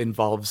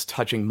 involves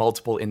touching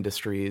multiple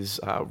industries,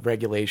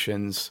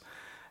 regulations,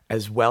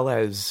 as well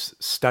as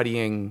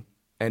studying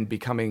and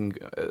becoming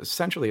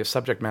essentially a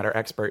subject matter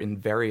expert in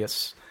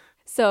various.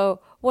 So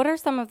what are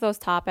some of those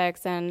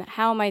topics and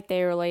how might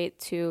they relate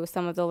to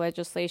some of the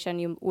legislation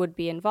you would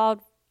be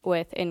involved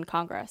with in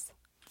Congress?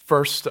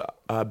 First,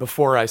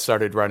 before I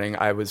started running,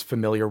 I was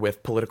familiar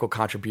with political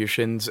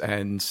contributions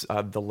and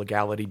the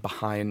legality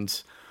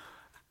behind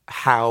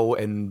how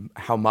and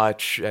how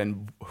much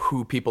and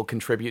who people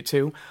contribute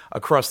to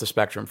across the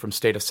spectrum, from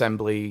state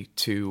assembly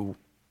to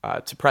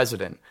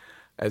president,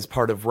 as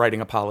part of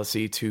writing a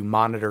policy to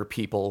monitor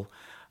people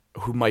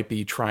who might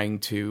be trying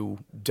to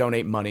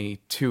donate money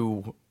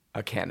to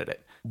a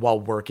candidate while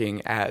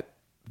working at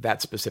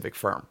that specific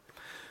firm.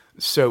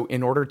 So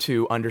in order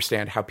to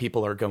understand how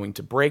people are going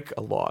to break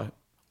a law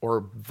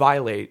or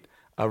violate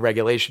a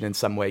regulation in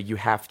some way, you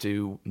have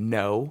to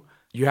know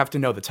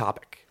the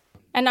topic.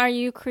 And are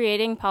you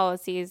creating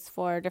policies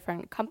for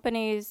different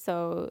companies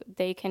so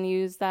they can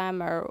use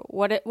them, or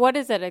what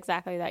is it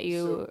exactly that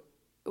you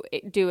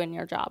do in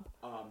your job?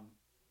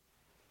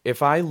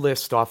 If I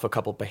list off a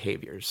couple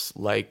behaviors,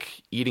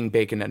 like eating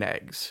bacon and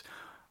eggs,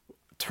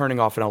 turning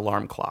off an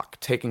alarm clock,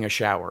 taking a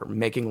shower,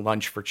 making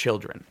lunch for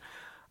children,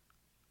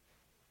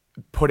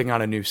 putting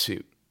on a new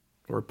suit,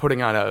 or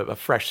putting on a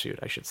fresh suit,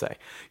 I should say,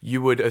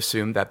 you would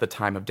assume that the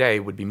time of day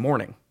would be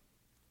morning.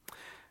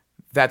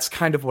 that's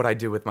kind of what I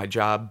do with my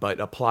job, but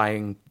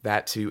applying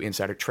that to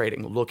insider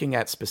trading, looking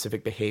at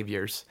specific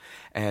behaviors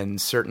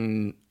and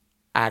certain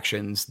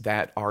actions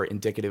that are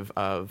indicative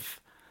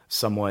of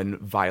someone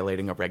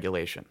violating a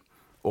regulation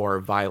or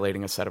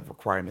violating a set of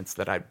requirements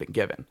that I've been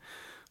given.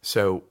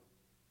 So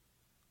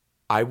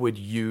I would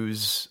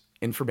use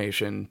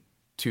information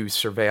to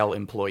surveil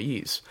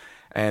employees.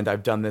 And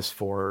I've done this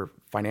for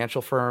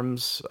financial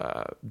firms,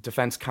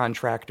 defense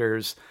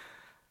contractors,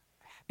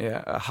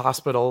 a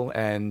hospital,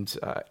 and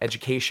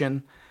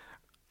education.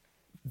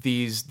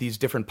 These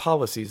different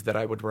policies that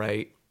I would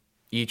write,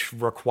 each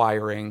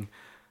requiring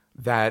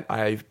that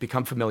I've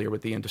become familiar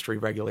with the industry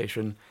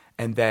regulation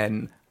and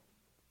then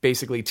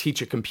basically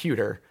teach a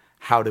computer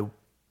how to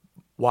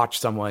watch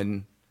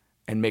someone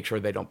and make sure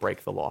they don't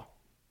break the law.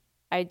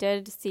 I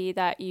did see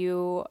that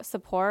you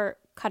support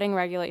cutting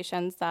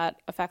regulations that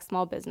affect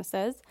small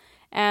businesses.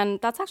 And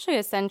that's actually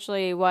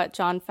essentially what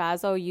John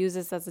Faso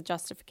uses as a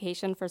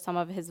justification for some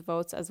of his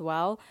votes as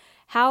well.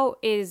 How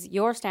is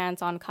your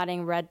stance on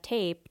cutting red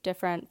tape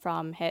different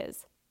from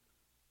his?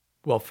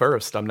 Well,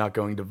 first, I'm not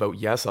going to vote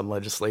yes on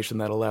legislation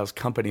that allows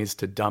companies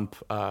to dump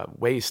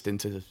waste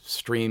into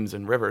streams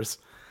and rivers.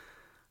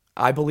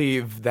 I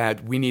believe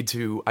that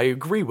I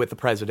agree with the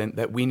president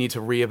that we need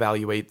to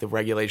reevaluate the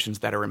regulations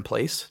that are in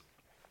place,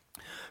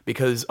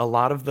 because a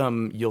lot of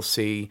them you'll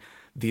see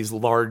these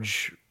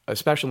large,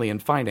 especially in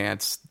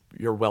finance,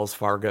 your Wells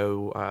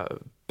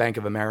Fargo, Bank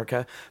of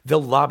America,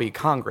 they'll lobby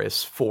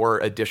Congress for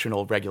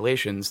additional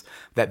regulations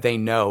that they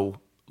know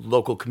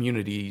local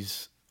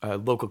community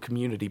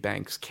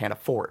banks can't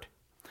afford.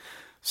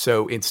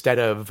 So instead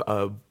of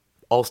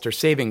Ulster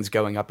Savings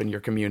going up in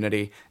your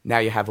community, now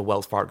you have a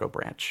Wells Fargo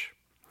branch.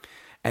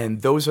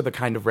 And those are the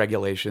kind of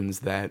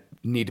regulations that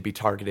need to be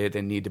targeted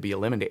and need to be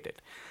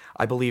eliminated.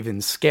 I believe in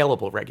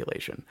scalable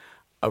regulation.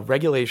 A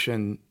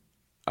regulation,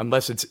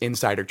 unless it's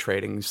insider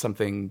trading,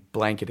 something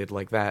blanketed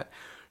like that,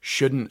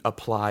 shouldn't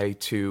apply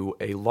to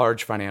a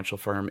large financial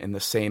firm in the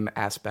same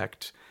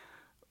aspect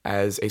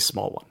as a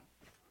small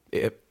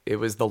one. It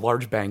was the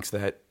large banks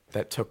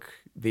that took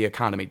the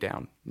economy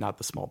down, not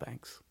the small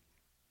banks.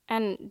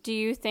 And do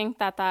you think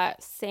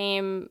that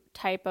same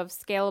type of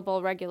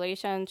scalable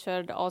regulation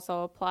should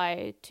also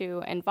apply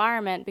to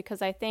environment?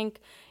 Because I think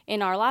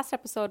in our last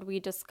episode,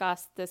 we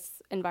discussed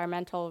this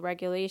environmental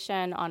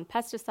regulation on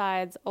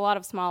pesticides. A lot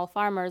of small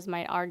farmers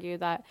might argue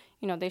that,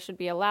 they should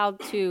be allowed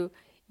to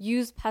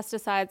use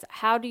pesticides.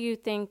 How do you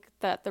think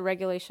that the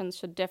regulations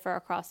should differ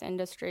across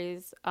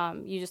industries?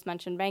 You just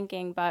mentioned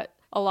banking, but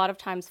a lot of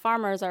times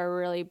farmers are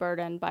really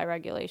burdened by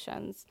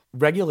regulations.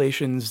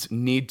 Regulations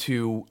need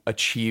to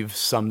achieve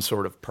some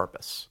sort of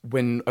purpose.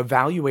 When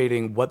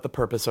evaluating what the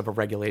purpose of a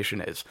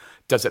regulation is,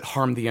 does it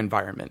harm the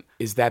environment?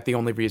 Is that the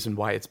only reason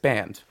why it's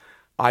banned?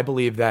 I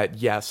believe that,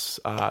 yes,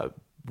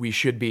 we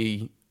should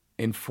be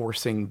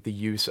enforcing the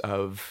use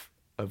of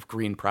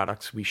green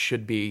products. We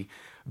should be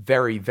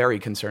very, very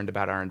concerned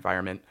about our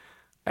environment.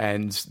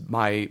 And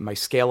my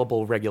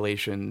scalable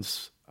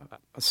regulations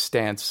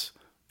stance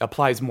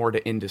applies more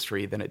to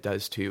industry than it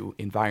does to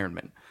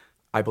environment.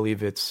 I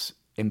believe it's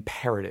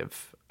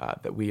imperative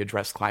that we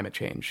address climate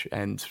change.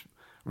 And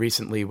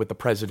recently, with the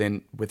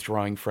president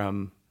withdrawing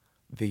from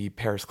the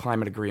Paris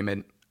Climate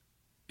Agreement,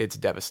 it's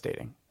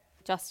devastating.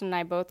 Justin and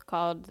I both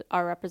called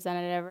our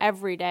representative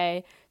every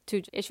day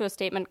to issue a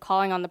statement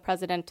calling on the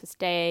president to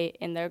stay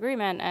in the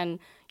agreement. And,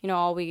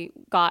 all we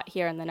got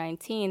here on the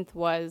 19th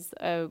was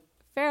a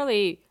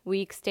fairly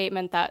weak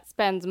statement that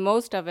spends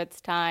most of its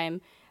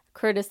time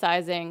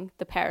criticizing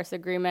the Paris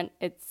Agreement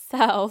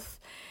itself.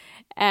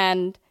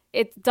 And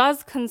it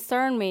does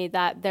concern me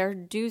that there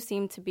do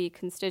seem to be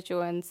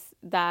constituents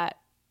that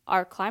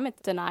are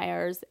climate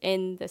deniers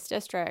in this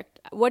district.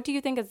 What do you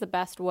think is the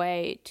best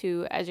way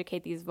to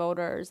educate these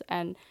voters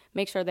and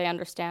make sure they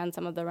understand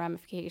some of the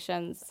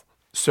ramifications?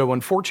 So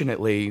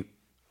unfortunately,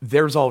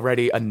 there's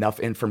already enough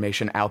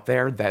information out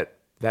there that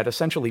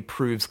essentially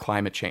proves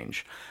climate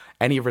change.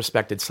 Any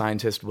respected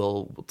scientist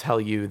will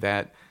tell you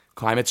that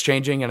climate's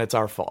changing and it's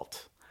our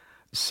fault.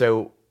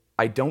 So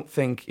I don't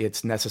think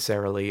it's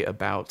necessarily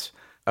about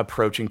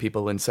approaching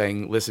people and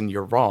saying, listen,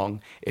 you're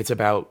wrong. It's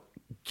about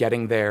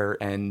getting there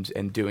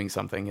and doing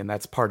something. And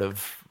that's part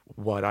of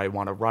what I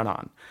want to run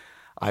on.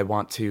 I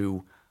want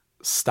to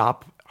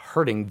stop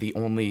hurting the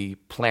only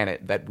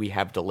planet that we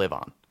have to live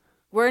on.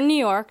 We're in New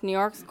York. New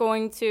York's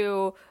going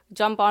to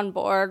jump on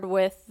board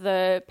with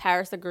the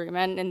Paris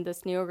Agreement and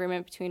this new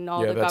agreement between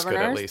all the governors. Yeah, that's good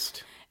at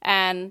least.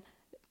 And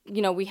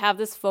we have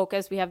this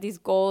focus, we have these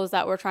goals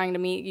that we're trying to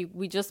meet.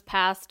 We just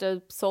passed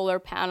a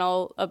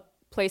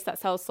place that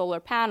sells solar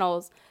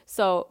panels.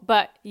 So,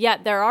 but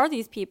yet there are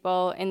these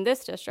people in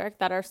this district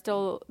that are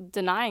still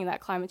denying that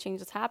climate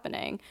change is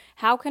happening.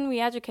 How can we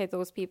educate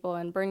those people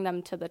and bring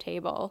them to the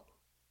table?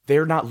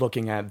 They're not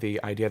looking at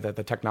the idea that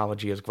the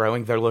technology is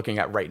growing. They're looking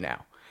at right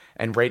now.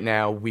 And right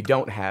now, we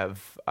don't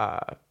have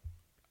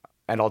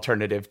an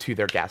alternative to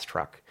their gas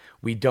truck.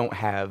 We don't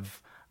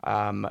have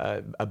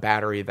a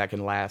battery that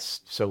can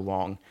last so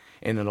long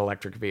in an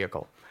electric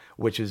vehicle,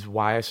 which is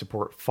why I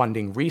support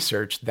funding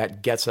research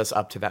that gets us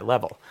up to that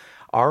level.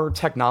 Our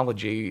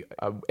technology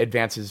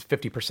advances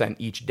 50%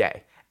 each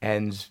day.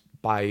 And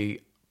by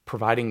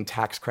providing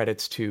tax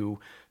credits to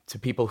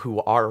people who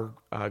are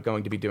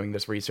going to be doing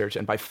this research,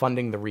 and by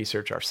funding the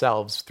research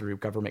ourselves through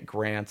government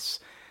grants,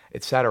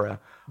 et cetera,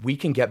 we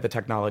can get the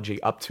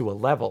technology up to a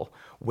level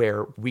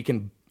where we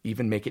can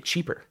even make it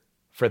cheaper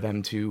for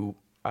them to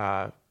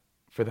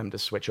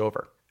switch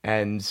over.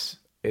 And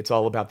it's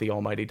all about the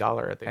almighty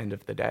dollar at the end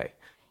of the day.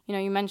 You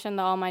know, you mentioned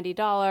the almighty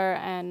dollar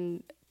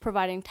and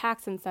providing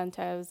tax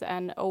incentives,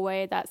 and a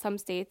way that some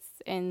states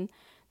in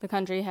the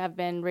country have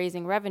been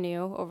raising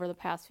revenue over the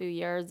past few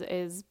years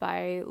is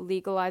by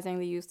legalizing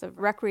the use of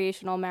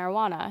recreational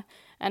marijuana.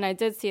 And I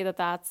did see that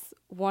that's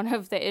one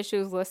of the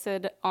issues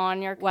listed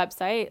on your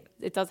website.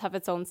 It does have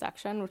its own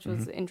section, which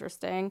was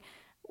interesting.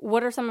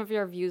 What are some of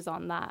your views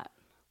on that?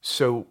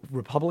 So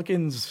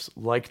Republicans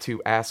like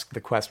to ask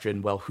the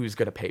question, well, who's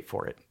going to pay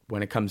for it?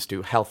 When it comes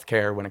to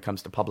healthcare, when it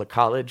comes to public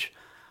college,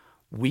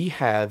 we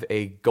have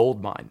a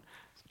gold mine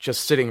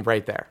just sitting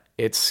right there.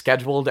 It's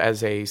scheduled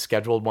as a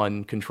Schedule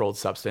I controlled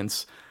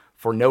substance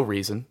for no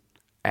reason.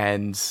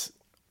 And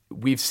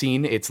we've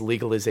seen its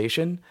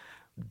legalization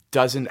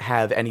doesn't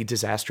have any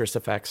disastrous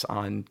effects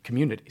on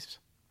communities.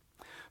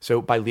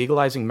 So by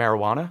legalizing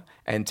marijuana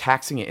and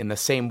taxing it in the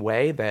same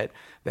way that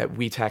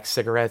we tax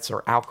cigarettes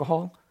or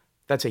alcohol,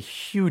 that's a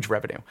huge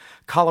revenue.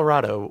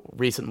 Colorado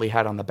recently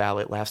had on the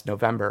ballot last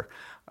November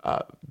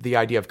the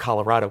idea of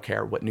Colorado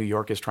Care, what New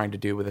York is trying to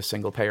do with a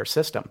single-payer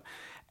system.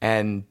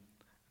 And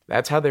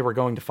that's how they were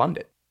going to fund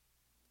it.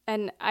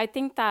 And I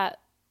think that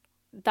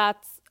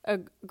that's a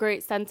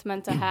great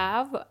sentiment to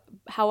have.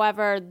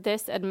 However,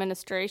 this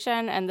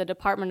administration and the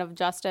Department of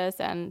Justice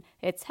and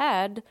its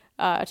head,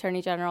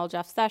 Attorney General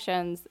Jeff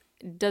Sessions,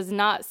 does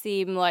not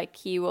seem like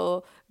he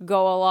will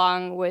go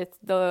along with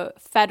the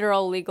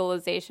federal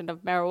legalization of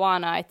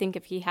marijuana. I think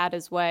if he had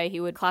his way,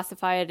 he would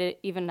classify it at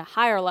even a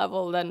higher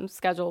level than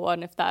Schedule I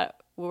if that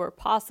were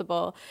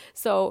possible.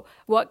 So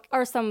what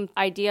are some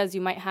ideas you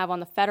might have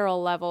on the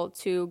federal level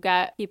to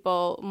get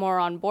people more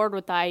on board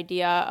with the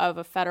idea of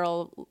a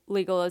federal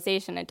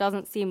legalization? It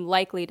doesn't seem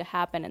likely to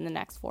happen in the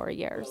next 4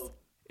 years.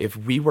 If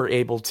we were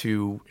able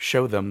to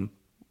show them,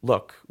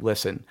 look,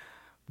 listen,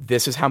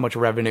 this is how much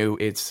revenue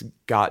it's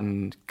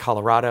gotten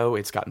Colorado,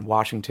 it's gotten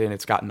Washington,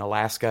 it's gotten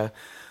Alaska.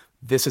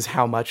 This is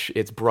how much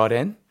it's brought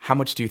in. How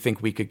much do you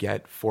think we could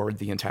get for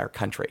the entire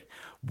country?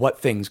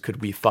 What things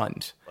could we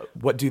fund?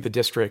 What do the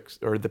districts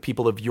or the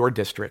people of your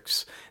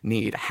districts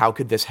need? How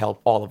could this help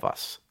all of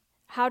us?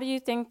 How do you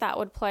think that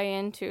would play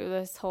into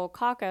this whole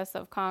caucus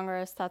of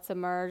Congress that's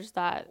emerged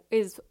that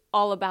is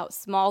all about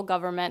small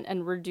government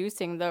and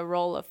reducing the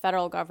role of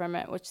federal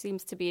government, which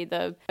seems to be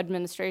the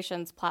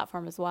administration's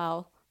platform as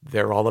well?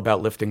 They're all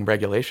about lifting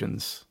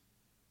regulations.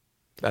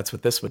 That's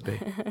what this would be.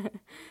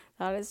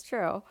 That is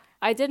true.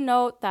 I did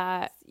note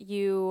that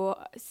you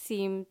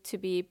seem to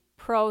be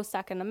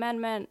pro-Second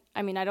Amendment.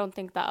 I mean, I don't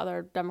think that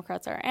other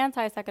Democrats are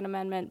anti-Second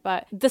Amendment,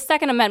 but the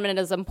Second Amendment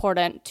is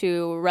important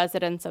to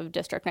residents of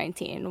District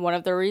 19. One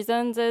of the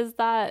reasons is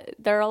that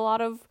there are a lot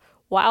of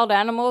wild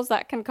animals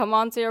that can come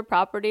onto your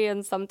property,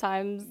 and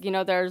sometimes, you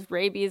know, there's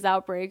rabies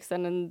outbreaks,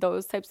 and in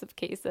those types of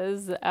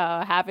cases,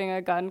 having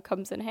a gun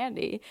comes in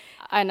handy.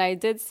 And I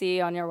did see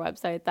on your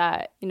website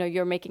that, you know,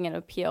 you're making an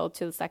appeal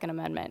to the Second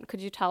Amendment.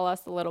 Could you tell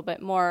us a little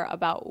bit more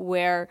about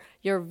where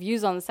your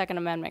views on the Second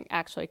Amendment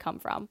actually come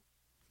from?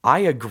 I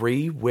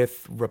agree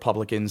with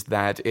Republicans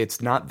that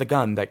it's not the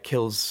gun that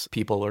kills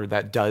people or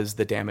that does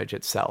the damage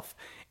itself.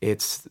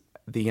 It's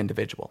the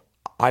individual.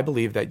 I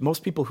believe that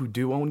most people who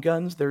do own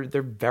guns, they're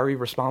very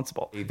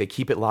responsible. They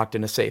keep it locked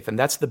in a safe. And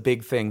that's the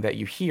big thing that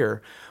you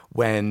hear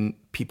when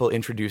people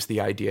introduce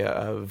the idea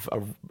of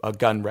a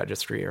gun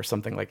registry or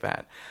something like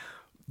that.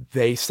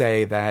 They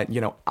say that, you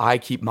know, I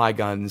keep my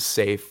guns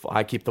safe.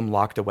 I keep them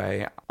locked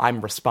away.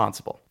 I'm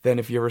responsible. Then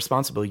if you're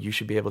responsible, you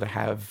should be able to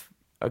have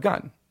a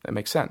gun. That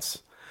makes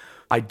sense.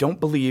 I don't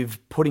believe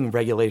putting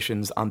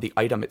regulations on the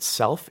item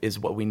itself is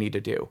what we need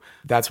to do.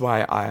 That's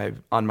why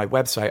on my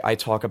website, I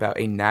talk about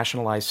a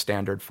nationalized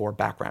standard for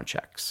background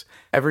checks.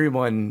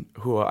 Everyone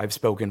who I've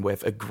spoken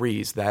with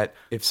agrees that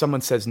if someone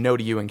says no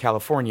to you in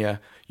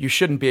California, you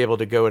shouldn't be able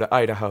to go to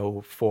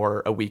Idaho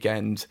for a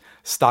weekend,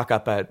 stock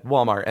up at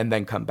Walmart, and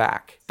then come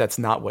back. That's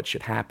not what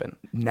should happen.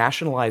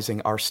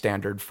 Nationalizing our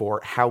standard for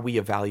how we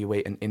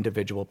evaluate an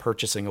individual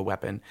purchasing a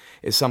weapon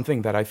is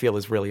something that I feel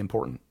is really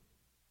important.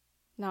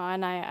 No,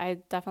 and I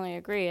definitely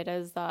agree. It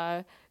is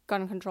Gun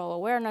Control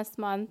Awareness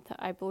Month,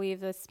 I believe,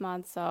 this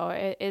month. So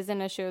it is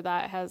an issue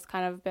that has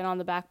kind of been on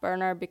the back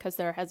burner because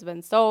there has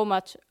been so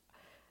much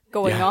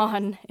going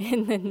on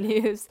in the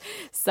news.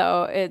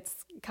 So it's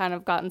kind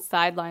of gotten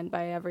sidelined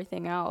by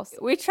everything else.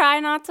 We try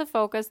not to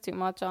focus too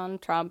much on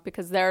Trump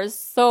because there is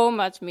so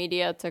much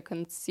media to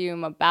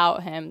consume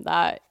about him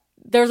that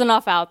there's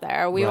enough out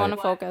there. We want to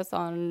focus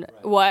on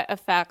what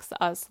affects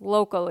us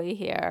locally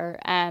here.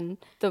 And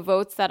the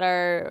votes that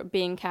are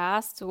being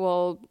cast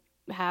will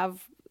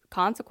have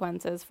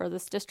consequences for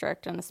this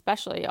district, and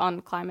especially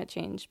on climate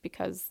change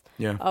because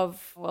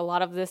of a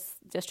lot of this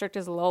district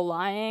is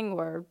low-lying.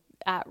 We're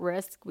at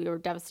risk. We were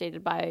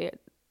devastated by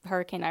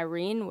Hurricane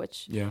Irene,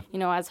 which, Yeah.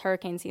 as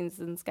hurricane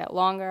seasons get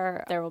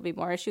longer, there will be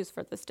more issues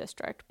for this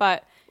district.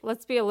 But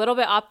let's be a little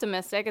bit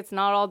optimistic. It's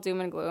not all doom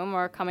and gloom.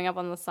 We're coming up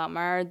on the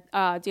summer.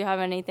 Do you have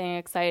anything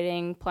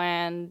exciting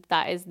planned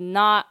that is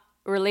not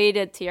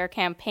related to your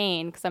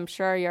campaign? Because I'm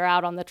sure you're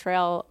out on the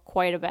trail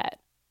quite a bit.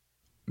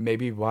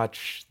 Maybe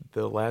watch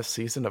the last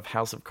season of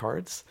House of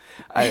Cards.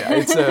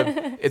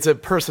 It's a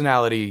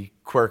personality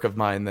quirk of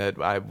mine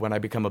that when I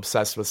become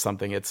obsessed with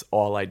something, it's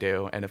all I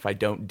do. And if I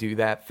don't do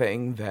that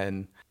thing,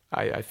 then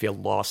I feel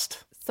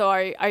lost. So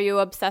are you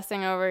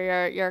obsessing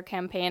over your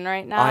campaign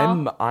right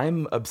now?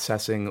 I'm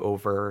obsessing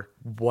over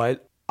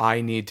what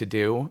I need to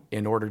do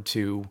in order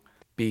to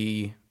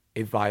be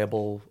a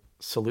viable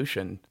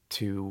solution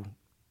to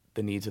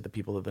the needs of the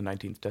people of the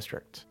 19th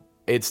district.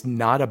 It's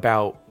not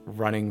about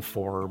running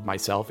for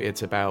myself.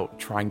 It's about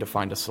trying to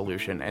find a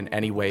solution. And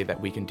any way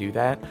that we can do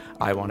that,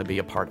 I want to be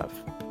a part of.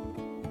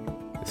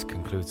 This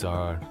concludes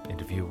our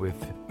interview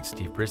with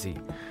Steve Brisee.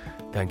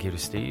 Thank you to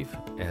Steve.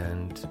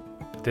 And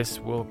this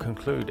will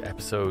conclude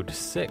episode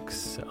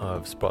 6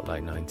 of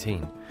Spotlight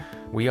 19.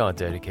 We are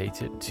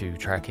dedicated to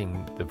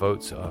tracking the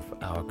votes of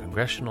our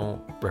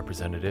congressional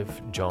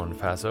representative, John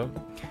Faso,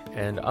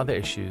 and other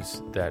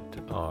issues that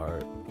are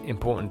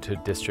important to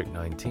District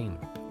 19.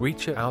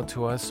 Reach out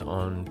to us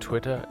on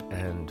Twitter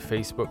and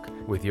Facebook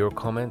with your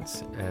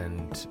comments,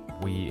 and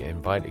we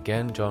invite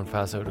again John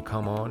Faso to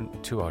come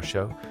on to our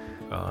show.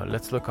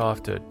 Let's look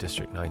after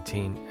District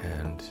 19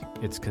 and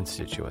its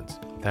constituents.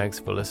 Thanks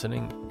for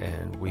listening,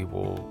 and we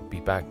will be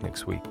back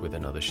next week with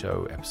another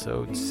show,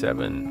 episode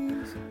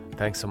 7.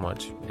 Thanks so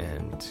much,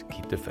 and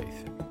keep the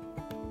faith.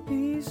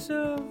 Peace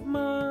of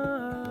mind,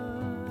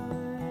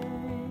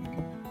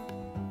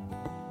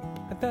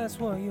 that's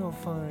what you'll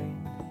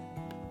find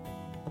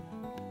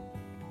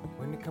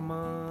when you come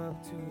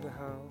up to the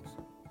house.